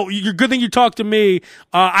 Oh, well, you're good thing you talked to me.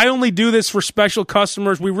 I only do this for special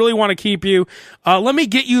customers. We really want to keep you. Let me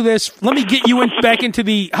get you this. Let me get you back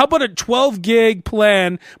into how about a 12 gig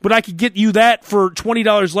plan, but I could get you that for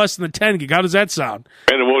 $20 less than the 10 gig. How does that sound?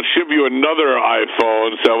 And we'll ship you another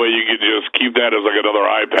iPhone so that way you can just keep that as like another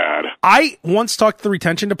iPad. I once talked to the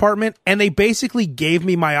retention department, and they basically gave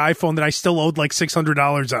me my iPhone that I still owed like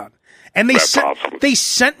 $600 on. And they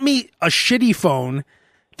sent me a shitty phone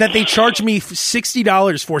that they charged me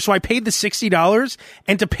 $60 for. So I paid the $60,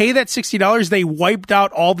 and to pay that $60, they wiped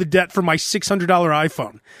out all the debt for my $600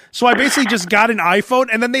 iPhone. So I basically just got an iPhone,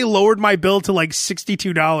 and then they lowered my bill to like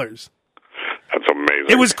 $62. That's amazing.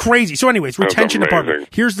 It was crazy. So anyways, retention department.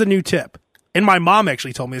 Here's the new tip. And my mom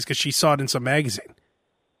actually told me this because she saw it in some magazine.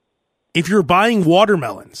 If you're buying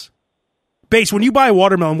watermelons, Base, when you buy a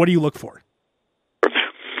watermelon, what do you look for?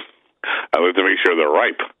 I look to make sure they're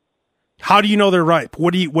ripe. How do you know they're ripe?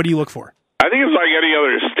 What do you look for? I think it's like any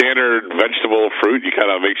other standard vegetable fruit. You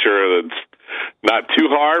kind of make sure that it's not too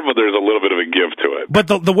hard, but there's a little bit of a give to it. But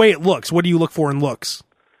the way it looks, what do you look for in looks?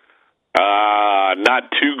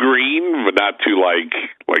 Not too green, but not too like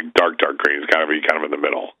dark green. It's kind of in the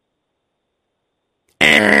middle.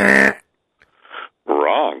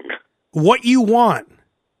 Wrong. What you want,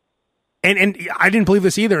 and I didn't believe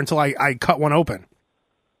this either until I cut one open.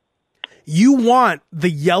 You want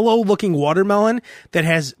the yellow-looking watermelon that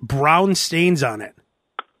has brown stains on it.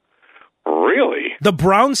 Really? The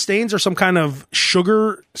brown stains are some kind of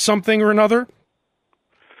sugar something or another.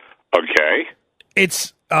 Okay.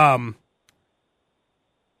 It's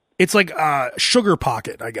like a sugar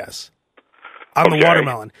pocket, I guess, on the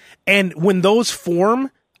watermelon. And when those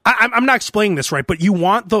form, I'm not explaining this right, but you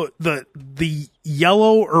want the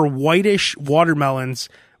yellow or whitish watermelons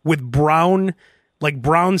with brown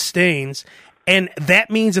stains, and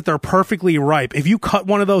that means that they're perfectly ripe. If you cut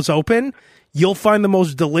one of those open, you'll find the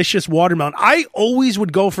most delicious watermelon. I always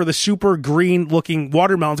would go for the super green looking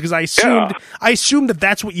watermelons because I assumed that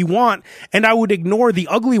that's what you want, and I would ignore the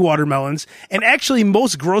ugly watermelons. And actually,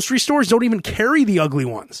 most grocery stores don't even carry the ugly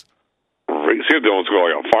ones. See if they don't go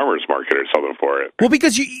like a farmer's market or something for it. Well,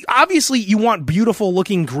 because you want beautiful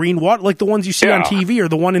looking green water, like the ones you see on TV or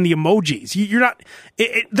the one in the emojis. You're not.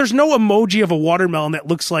 There's no emoji of a watermelon that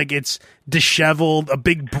looks like it's disheveled,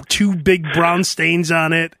 two big brown stains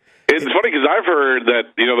on it. It's funny because I've heard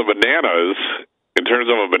that the bananas. In terms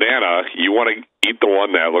of a banana, you want to eat the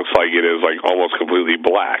one that looks like it is like almost completely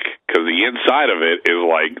black because the inside of it is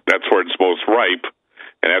like that's where it's most ripe.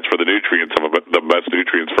 And that's where the nutrients the best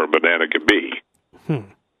nutrients for a banana can be.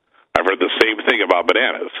 I've heard the same thing about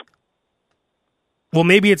bananas. Well,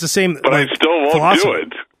 maybe it's the same. But I still won't philosophy. do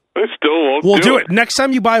it. I still won't We'll do it. it. Next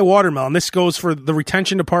time you buy a watermelon, this goes for the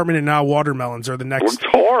retention department, and now watermelons are the next. It's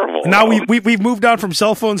horrible. Now we've moved on from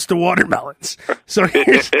cell phones to watermelons. So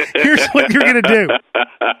here's what you're going to do.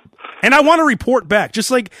 And I want to report back. Just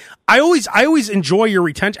like I always enjoy your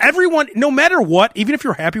retention. Everyone, no matter what, even if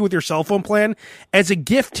you're happy with your cell phone plan, as a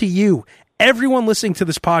gift to you, everyone listening to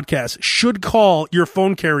this podcast should call your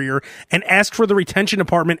phone carrier and ask for the retention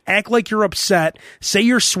department. Act like you're upset. Say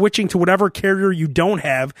you're switching to whatever carrier you don't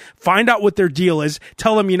have. Find out what their deal is.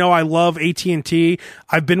 Tell them, I love AT&T.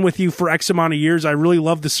 I've been with you for X amount of years. I really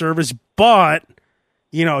love the service, but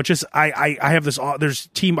I have this.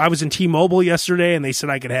 I was in T-Mobile yesterday, and they said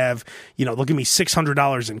I could have, they'll give me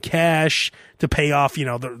 $600 in cash to pay off,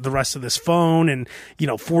 the rest of this phone, and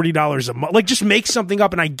 $40 a month. Like, just make something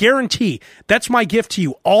up, and I guarantee that's my gift to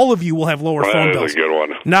you. All of you will have lower phone bills. That's a good one.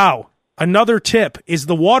 Now, another tip is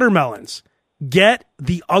the watermelons. Get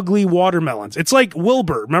the ugly watermelons. It's like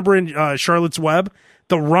Wilbur. Remember in Charlotte's Web,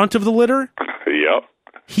 the runt of the litter? Yep.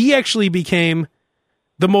 He actually became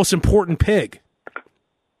the most important pig.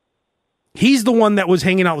 He's the one that was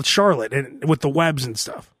hanging out with Charlotte and with the webs and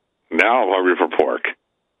stuff. Now I'm hungry for pork.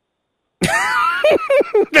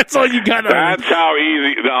 That's all you got. That's how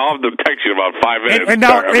easy. I'll have to text you in about 5 minutes.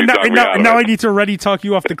 And now I need to ready talk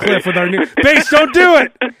you off the cliff with our new Base. Don't do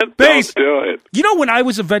it, Base. Don't do it. When I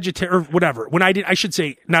was a vegetarian, or whatever, I should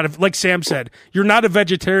say like Sam said, you're not a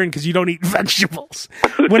vegetarian because you don't eat vegetables.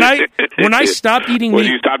 When I stopped eating meat,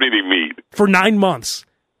 you stopped eating meat for 9 months.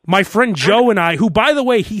 My friend Joe and I, who, by the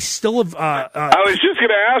way, he's still I was just going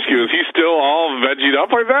to ask you, is he still all veggied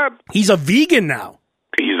up like that? He's a vegan now.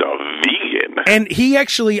 He's a vegan. And he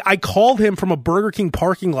actually, I called him from a Burger King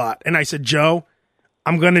parking lot, and I said, Joe,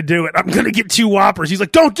 I'm going to do it. I'm going to get 2 Whoppers. He's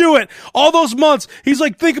like, don't do it. All those months. He's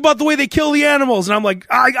like, think about the way they kill the animals. And I'm like,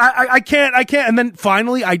 I can't. And then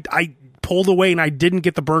finally, I pulled away, and I didn't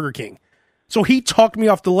get the Burger King. So he talked me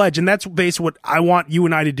off the ledge, and that's basically what I want you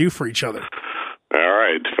and I to do for each other. All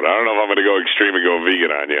right, but I don't know if I'm going to go extreme and go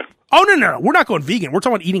vegan on you. Oh, no. We're not going vegan. We're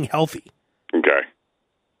talking about eating healthy. Okay.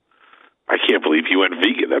 I can't believe you went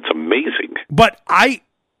vegan. That's amazing. But I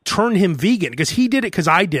turned him vegan because he did it because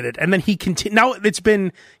I did it. And then he continued. Now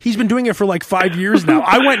he's been doing it for like 5 years now.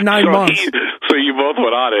 I went 9 months. So you both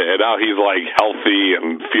went on it, and now he's like healthy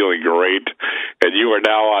and feeling great, and you are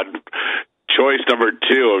now on choice number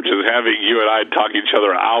 2, which is having you and I talk each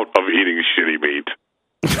other out of eating shitty meat.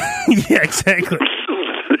 Yeah, exactly.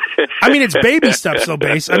 I mean, it's baby steps, though,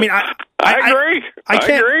 Base. I mean, I agree. I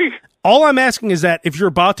can't. Agree. All I'm asking is that if you're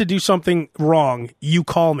about to do something wrong, you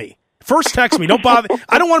call me. First, text me. Don't bother.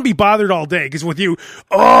 I don't want to be bothered all day because with you,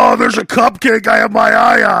 there's a cupcake I have my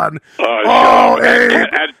eye on. Hey.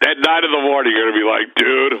 At 9 in the morning, you're going to be like,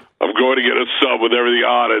 dude, I'm going to get a sub with everything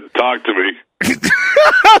on it. Talk to me.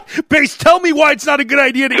 Base, tell me why it's not a good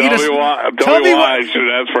idea to eat a... Tell me why I should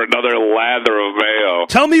ask for another lather of mayo.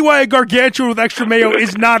 Tell me why a gargantuan with extra mayo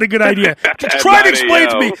is not a good idea. Try and explain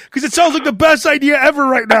to me, because it sounds like the best idea ever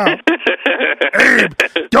right now. Abe,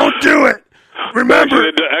 don't do it. Remember.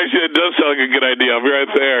 Actually, it does sound like a good idea. I'll be right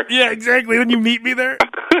there. Yeah, exactly. When you meet me there.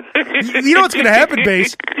 You know what's going to happen,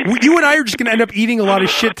 Base? You and I are just going to end up eating a lot of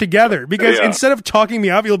shit together. Because instead of talking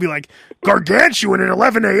me up, you'll be like, gargantuan at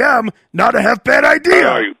 11 a.m., not a half bad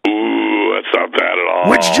idea. Ooh, that's not bad at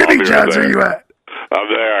all. Which Jimmy John's are you at? I'm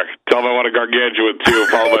there. Tell me I want a gargantuan, too,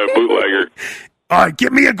 followed by a bootlegger. All right,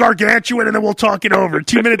 get me a gargantuan, and then we'll talk it over.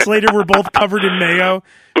 2 minutes later, we're both covered in mayo,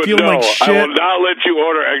 but feeling like shit. I will not let you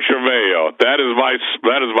order extra mayo. That is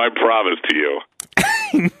my promise to you.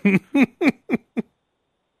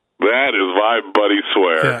 That is my buddy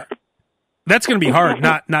swear. Yeah. That's going to be hard,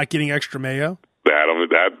 not getting extra mayo.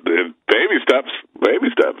 Baby steps. Baby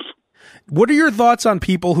steps. What are your thoughts on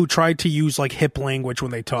people who try to use like hip language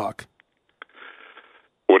when they talk?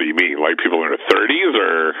 What do you mean? Like people in their 30s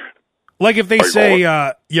or... Like if they say,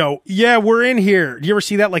 we're in here. Do you ever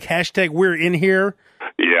see that? Like hashtag we're in here?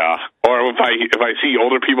 Yeah. Or if I see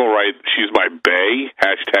older people write, she's my bae,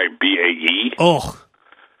 hashtag BAE. Ugh.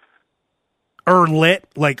 Or lit.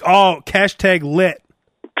 Like, hashtag lit.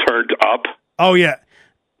 Turned up. Oh, yeah.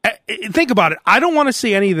 Think about it. I don't want to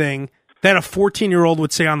say anything that a 14-year-old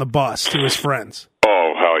would say on the bus to his friends.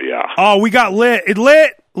 Oh, hell yeah. Oh, we got lit. It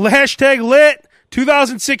lit. Hashtag lit.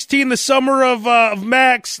 2016, the summer of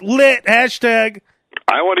Max, lit, hashtag.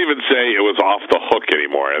 I won't even say it was off the hook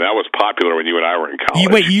anymore, and that was popular when you and I were in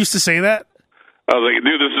college. You used to say that? I was like,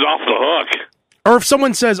 dude, this is off the hook. Or if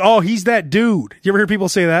someone says, he's that dude. You ever hear people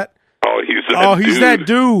say that? He's that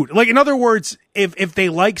dude. Like, in other words, if they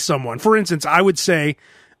like someone, for instance, I would say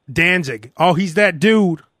Danzig. Oh, he's that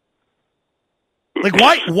dude. Like,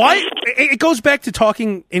 why? It goes back to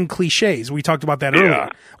talking in cliches. We talked about that earlier. Yeah.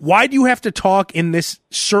 Why do you have to talk in this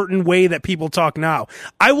certain way that people talk now?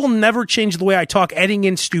 I will never change the way I talk, adding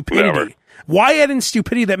in stupidity. Never. Why add in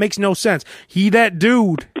stupidity that makes no sense? He that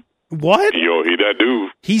dude. What? Yo, he that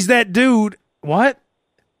dude. He's that dude. What?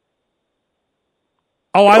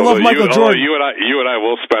 Oh, I love Michael Jordan. You and I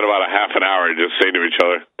will spend about a half an hour just saying to each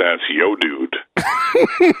other, that's yo dude.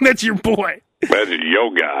 That's your boy. That's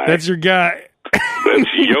yo guy. That's your guy. That's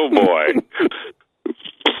yo boy.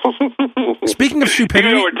 Speaking of stupidity,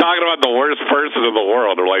 even though we're talking about the worst person in the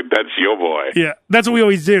world, we're like, that's yo boy. Yeah, that's what we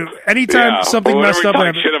always do. Anytime something messed up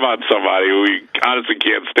happens. Shit about somebody who we honestly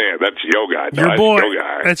can't stand. That's yo guy. Your boy. Yo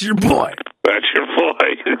guy. That's your boy. That's your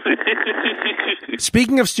boy.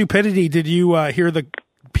 Speaking of stupidity, did you hear the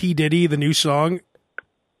P. Diddy, the new song?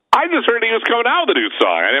 I just heard he was coming out with a new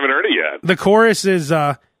song. I haven't heard it yet. The chorus is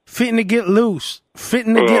fitting to get loose.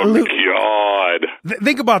 Fitting to get loose. Oh, God.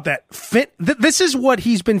 Think about that. This is what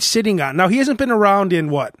he's been sitting on. Now, he hasn't been around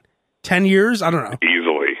in, 10 years? I don't know.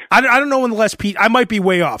 Easily. I don't know when the last Pete... I might be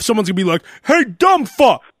way off. Someone's going to be like, hey, dumb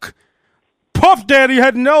fuck! Puff Daddy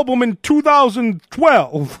had an album in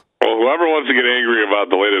 2012. Well, whoever wants to get angry about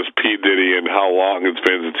the latest P. Diddy and how long it's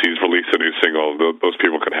been since he's released a new single, those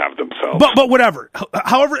people can have themselves. But whatever.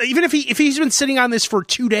 However, even if he's been sitting on this for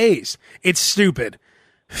 2 days, it's stupid.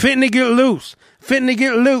 Fitting to get loose. Fitting to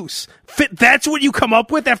get loose. That's what you come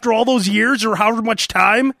up with after all those years or however much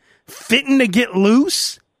time? Fitting to get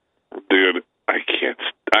loose? Dude, I can't.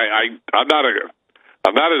 I'm not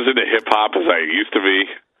as into hip hop as I used to be.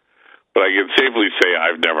 But I can safely say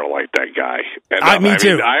I've never liked that guy. And me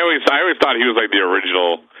too. I always thought he was like the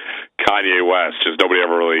original Kanye West. Just nobody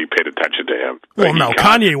ever really paid attention to him. Well, no,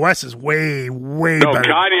 Kanye West is way better. No,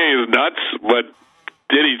 Kanye is nuts, but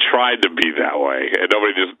Diddy tried to be that way, and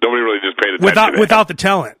nobody really just paid attention without the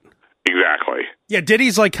talent. Exactly. Yeah,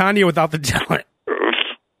 Diddy's like Kanye without the talent.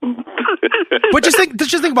 But just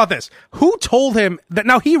think about this. Who told him that?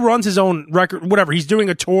 Now he runs his own record, whatever. He's doing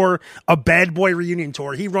a tour, a Bad Boy reunion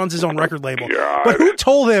tour. He runs his own record label. God. But who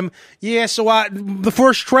told him? Yeah, so the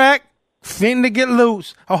first track, finna get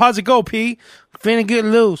loose. Oh, how's it go, P? Finna get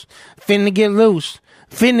loose. Finna get loose.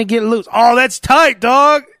 Finna get loose. Oh, that's tight,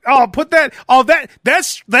 dog. Oh, put that. Oh,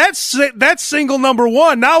 that's single number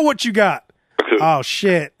one. Now what you got? Oh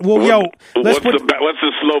shit. Well, yo, what's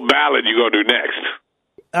the slow ballad you gonna do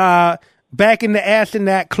next? Back in the ass in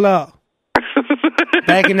that club.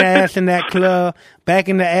 Back in the ass in that club. Back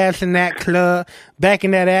in the ass in that club. Back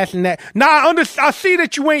in that ass in that. Now, I see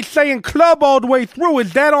that you ain't saying club all the way through.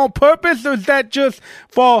 Is that on purpose or is that just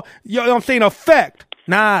for, you know what I'm saying, effect?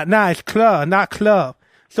 Nah, it's club, not club.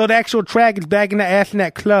 So the actual track is Back in the ass in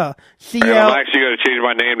that club. And I'm actually going to change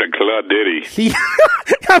my name to Club Diddy. See,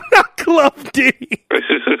 I'm not Club Diddy.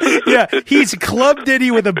 Yeah, he's Club Diddy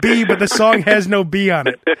with a B, but the song has no B on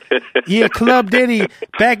it. Yeah, Club Diddy,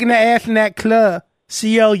 Back in the ass in that club.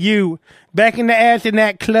 CLU, Back in the ass in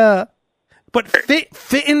that club. But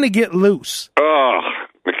fitting to get loose. Oh,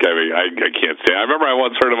 okay, I can't say. I remember I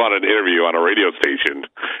once heard him on an interview on a radio station.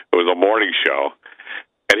 It was a morning show,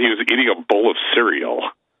 and he was eating a bowl of cereal.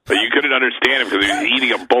 But you couldn't understand him because he was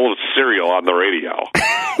eating a bowl of cereal on the radio.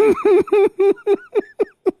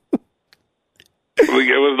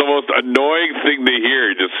 It was the most annoying thing to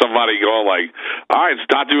hear. Just somebody going like, "All right, so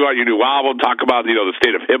talk to me about your new album. Talk about the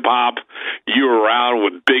state of hip hop. You were around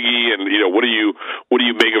with Biggie, and what do you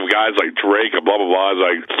make of guys like Drake and blah blah blah."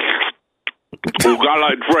 It's like, who got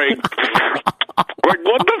like Drake? Like,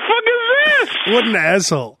 what the fuck is this? What an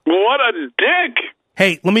asshole! What a dick!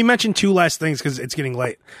 Hey, let me mention two last things because it's getting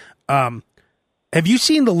late. Have you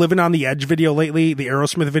seen the Living on the Edge video lately, the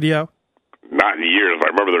Aerosmith video? Not in years. I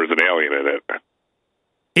remember there was an alien in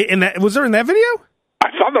it. Was there in that video? I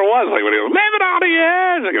thought there was. Like when he was living on the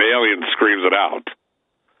edge, like an alien screams it out.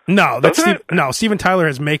 No, Steven Tyler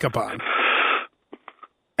has makeup on.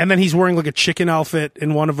 And then he's wearing like a chicken outfit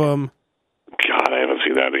in one of them. God, I haven't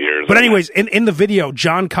seen that in years. But anyways, in the video,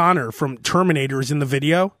 John Connor from Terminator is in the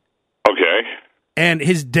video. Okay. And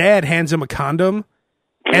his dad hands him a condom,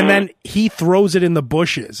 and then he throws it in the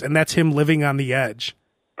bushes, and that's him living on the edge.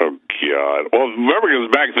 Oh, God. Well, remember,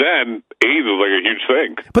 because back then, AIDS was like a huge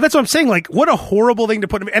thing. But that's what I'm saying. Like, what a horrible thing to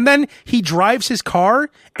put him in. And then he drives his car,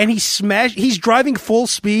 and he's driving full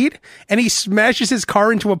speed, and he smashes his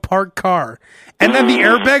car into a parked car. And then the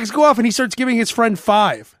airbags go off, and he starts giving his friend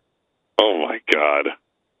 5. Oh, my God.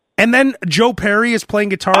 And then Joe Perry is playing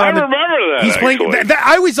guitar. I remember that. He's playing.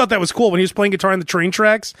 I always thought that was cool when he was playing guitar on the train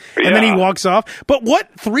tracks, and then he walks off. But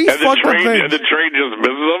what three fucked up things? And the train just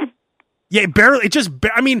misses him. Yeah, barely. It just.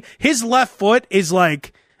 I mean, his left foot is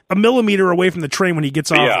like a millimeter away from the train when he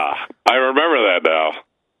gets off. Yeah, I remember that now.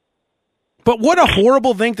 But what a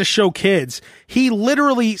horrible thing to show kids. He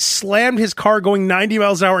literally slammed his car going 90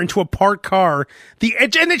 miles an hour into a parked car.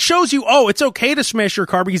 And it shows you, it's okay to smash your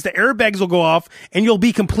car because the airbags will go off and you'll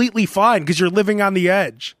be completely fine because you're living on the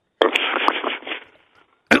edge.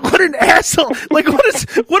 What an asshole. Like,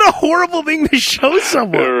 what a horrible thing to show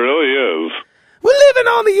someone. It really is. We're living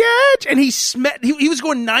on the edge. And he was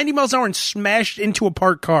going 90 miles an hour and smashed into a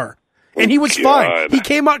parked car. And he was fine. He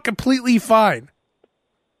came out completely fine.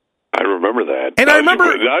 I remember that. And now I remember...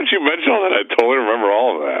 Now that you mention all that, I totally remember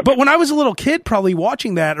all of that. But when I was a little kid, probably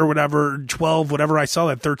watching that or whatever, 12, whatever I saw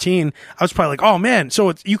that, 13, I was probably like, oh, man,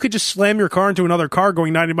 so you could just slam your car into another car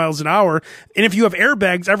going 90 miles an hour, and if you have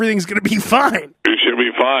airbags, everything's going to be fine. You should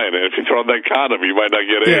be fine. And if you throw that condom, you might not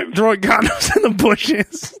get in. Throwing condoms in the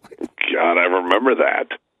bushes. God, I remember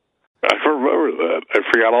that. I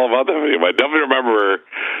forgot all about that video. I definitely remember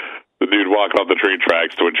the dude walking off the train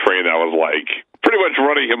tracks to a train that was like pretty much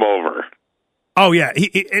running him over. Oh, yeah.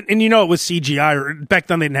 And it was CGI, or back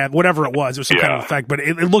then they didn't have whatever it was. It was some kind of effect. But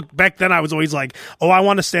it looked, back then I was always like, I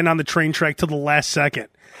want to stand on the train track till the last second.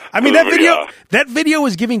 I mean, that video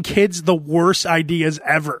was giving kids the worst ideas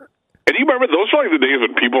ever. And you remember those were like the days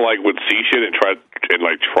when people like would see shit and try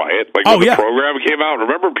it. Like when the program came out,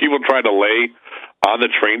 remember people tried to lay on the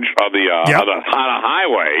train on a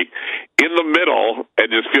highway in the middle and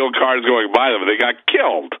just feel cars going by them, and they got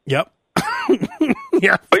killed. Yep.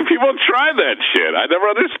 Yeah. Like people tried that shit. I never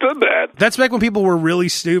understood that. That's back when people were really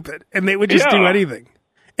stupid and they would just do anything.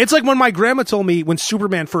 It's like when my grandma told me when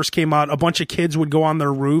Superman first came out, a bunch of kids would go on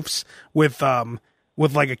their roofs with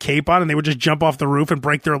like a cape on, and they would just jump off the roof and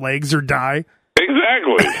break their legs or die.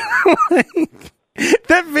 Exactly.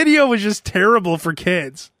 That video was just terrible for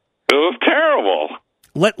kids. It was terrible.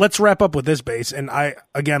 Let's wrap up with this, Base. And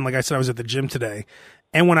again, like I said, I was at the gym today,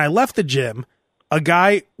 and when I left the gym, a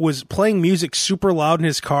guy was playing music super loud in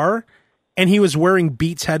his car, and he was wearing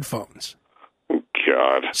Beats headphones.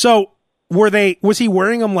 God. So was he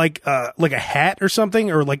wearing them like a hat or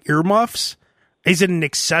something, or like earmuffs? Is it an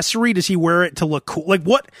accessory? Does he wear it to look cool? Like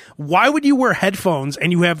what? Why would you wear headphones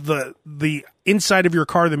and you have the inside of your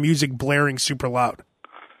car, the music blaring super loud?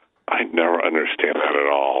 I never understand that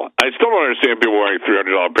at all. I still don't understand people wearing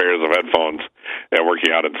 $300 pairs of headphones and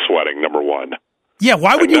working out and sweating, number one. Yeah,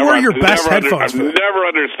 why would you wear your best headphones? I've never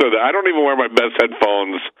understood that. I don't even wear my best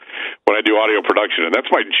headphones when I do audio production, and that's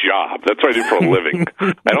my job. That's what I do for a living.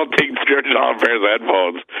 I don't take $300 pairs of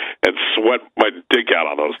headphones and sweat my dick out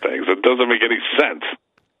on those things. It doesn't make any sense.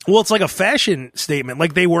 Well, it's like a fashion statement.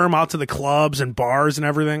 Like they wear them out to the clubs and bars and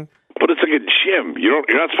everything. But it's like a gym. You're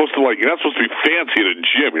not supposed to be fancy at a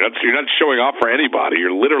gym. You're not showing off for anybody.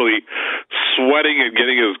 You're literally sweating and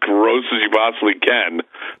getting as gross as you possibly can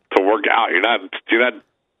to work out. You're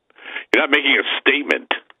not making a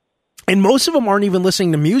statement. And most of them aren't even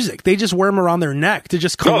listening to music. They just wear them around their neck to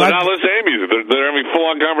just collect. No, they're not listening to any music. They're having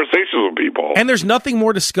full-on conversations with people. And there's nothing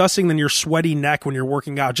more disgusting than your sweaty neck when you're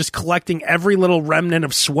working out, just collecting every little remnant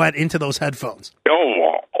of sweat into those headphones.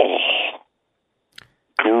 Oh,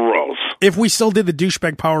 gross. If we still did the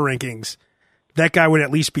douchebag power rankings, that guy would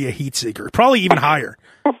at least be a heat seeker. Probably even higher.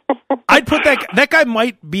 I'd put that guy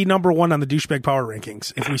might be number one on the douchebag power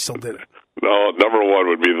rankings if we still did it. No, number one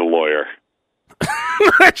would be the lawyer.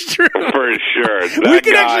 That's true. For sure. That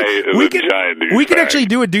guy is a giant douchebag. We could actually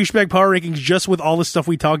do a douchebag power rankings just with all the stuff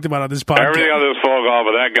we talked about on this podcast. Everything on this phone call,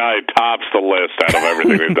 but that guy tops the list out of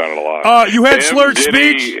everything we've done in a lot. You had slurred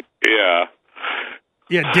speech? Yeah.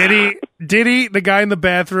 Yeah, Diddy, the guy in the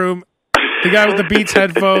bathroom, the guy with the Beats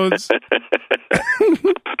headphones.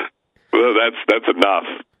 Well, that's enough.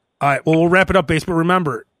 All right, well, we'll wrap it up, Base, but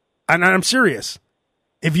remember, and I'm serious,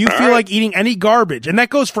 if you feel like eating any garbage, and that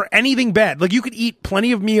goes for anything bad, like you could eat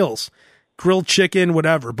plenty of meals, grilled chicken,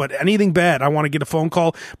 whatever, but anything bad, I want to get a phone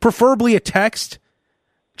call, preferably a text,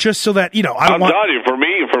 just so that, I'm telling you, for me,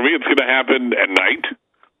 it's going to happen at night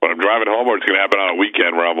when I'm driving home, or it's going to happen on a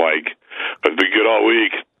weekend where I'm like, it's been good all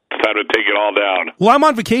week. It's time to take it all down. Well, I'm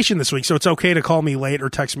on vacation this week, so it's okay to call me late or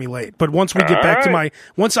text me late. But once we get back to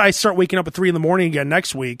once I start waking up at 3 a.m. again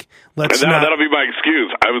next week, that'll be my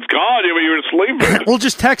excuse. I was calling you, but you were sleeping. Well,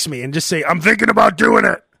 just text me and just say, I'm thinking about doing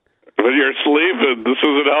it. But you're sleeping. This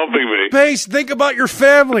isn't helping me. Base, think about your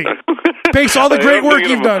family. Base, all the great work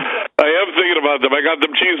you've done. I am thinking about them. I got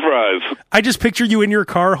them cheese fries. I just picture you in your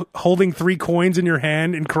car holding 3 coins in your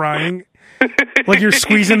hand and crying. Like you're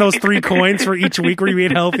squeezing those 3 coins for each week where you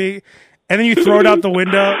eat healthy, and then you throw it out the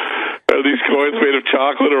window. Are these coins made of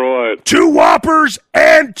chocolate or what? 2 Whoppers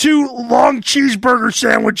and 2 long cheeseburger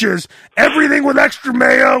sandwiches. Everything with extra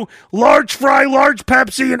mayo, large fry, large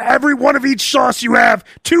Pepsi, and every one of each sauce you have.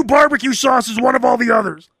 2 barbecue sauces, one of all the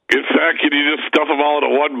others. In fact, can you just stuff them all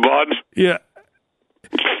into one bun? Yeah.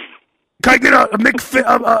 Can I get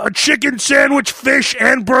a chicken sandwich, fish,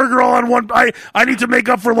 and burger all on one? I need to make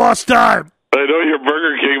up for lost time. I know you're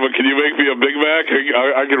Burger King, but can you make me a Big Mac?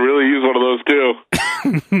 I could really use one of those too.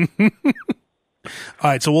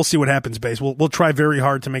 All right, so we'll see what happens, Base. We'll try very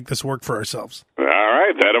hard to make this work for ourselves. All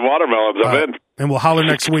right, that and watermelons. I'm in. And we'll holler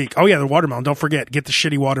next week. Oh yeah, the watermelon. Don't forget, get the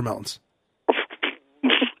shitty watermelons.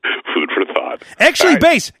 Food for thought. Actually,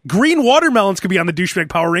 Base, green watermelons could be on the douchebag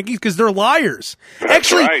power rankings because they're liars. That's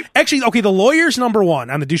right. Actually, okay, the lawyer's number 1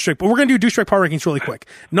 on the douchebag, but we're going to do douchebag power rankings really quick.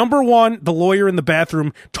 Number 1, the lawyer in the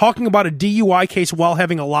bathroom talking about a DUI case while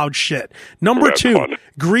having a loud shit. Number 2, fun.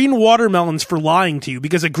 Green watermelons for lying to you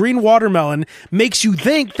because a green watermelon makes you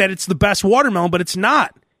think that it's the best watermelon, but it's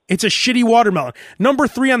not. It's a shitty watermelon. Number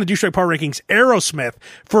 3 on the douchebag power rankings, Aerosmith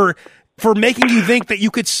for making you think that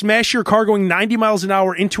you could smash your car going 90 miles an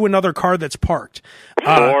hour into another car that's parked.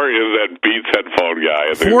 4 is that Beats headphone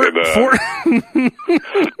guy. 5,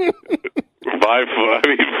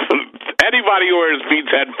 anybody who wears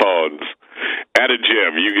Beats headphones at a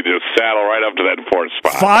gym, you can just saddle right up to that 4th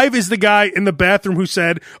spot. 5 is the guy in the bathroom who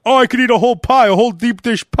said, I could eat a whole deep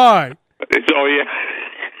dish pie. Oh, yeah.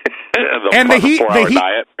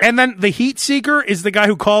 And then the heat seeker is the guy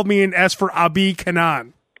who called me and asked for Abi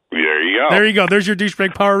Kanan. There you go. There's your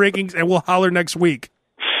douchebag power rankings, and we'll holler next week.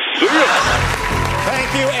 See ya.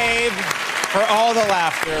 Thank you, Abe, for all the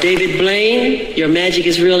laughter. David Blaine, your magic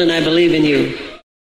is real, and I believe in you.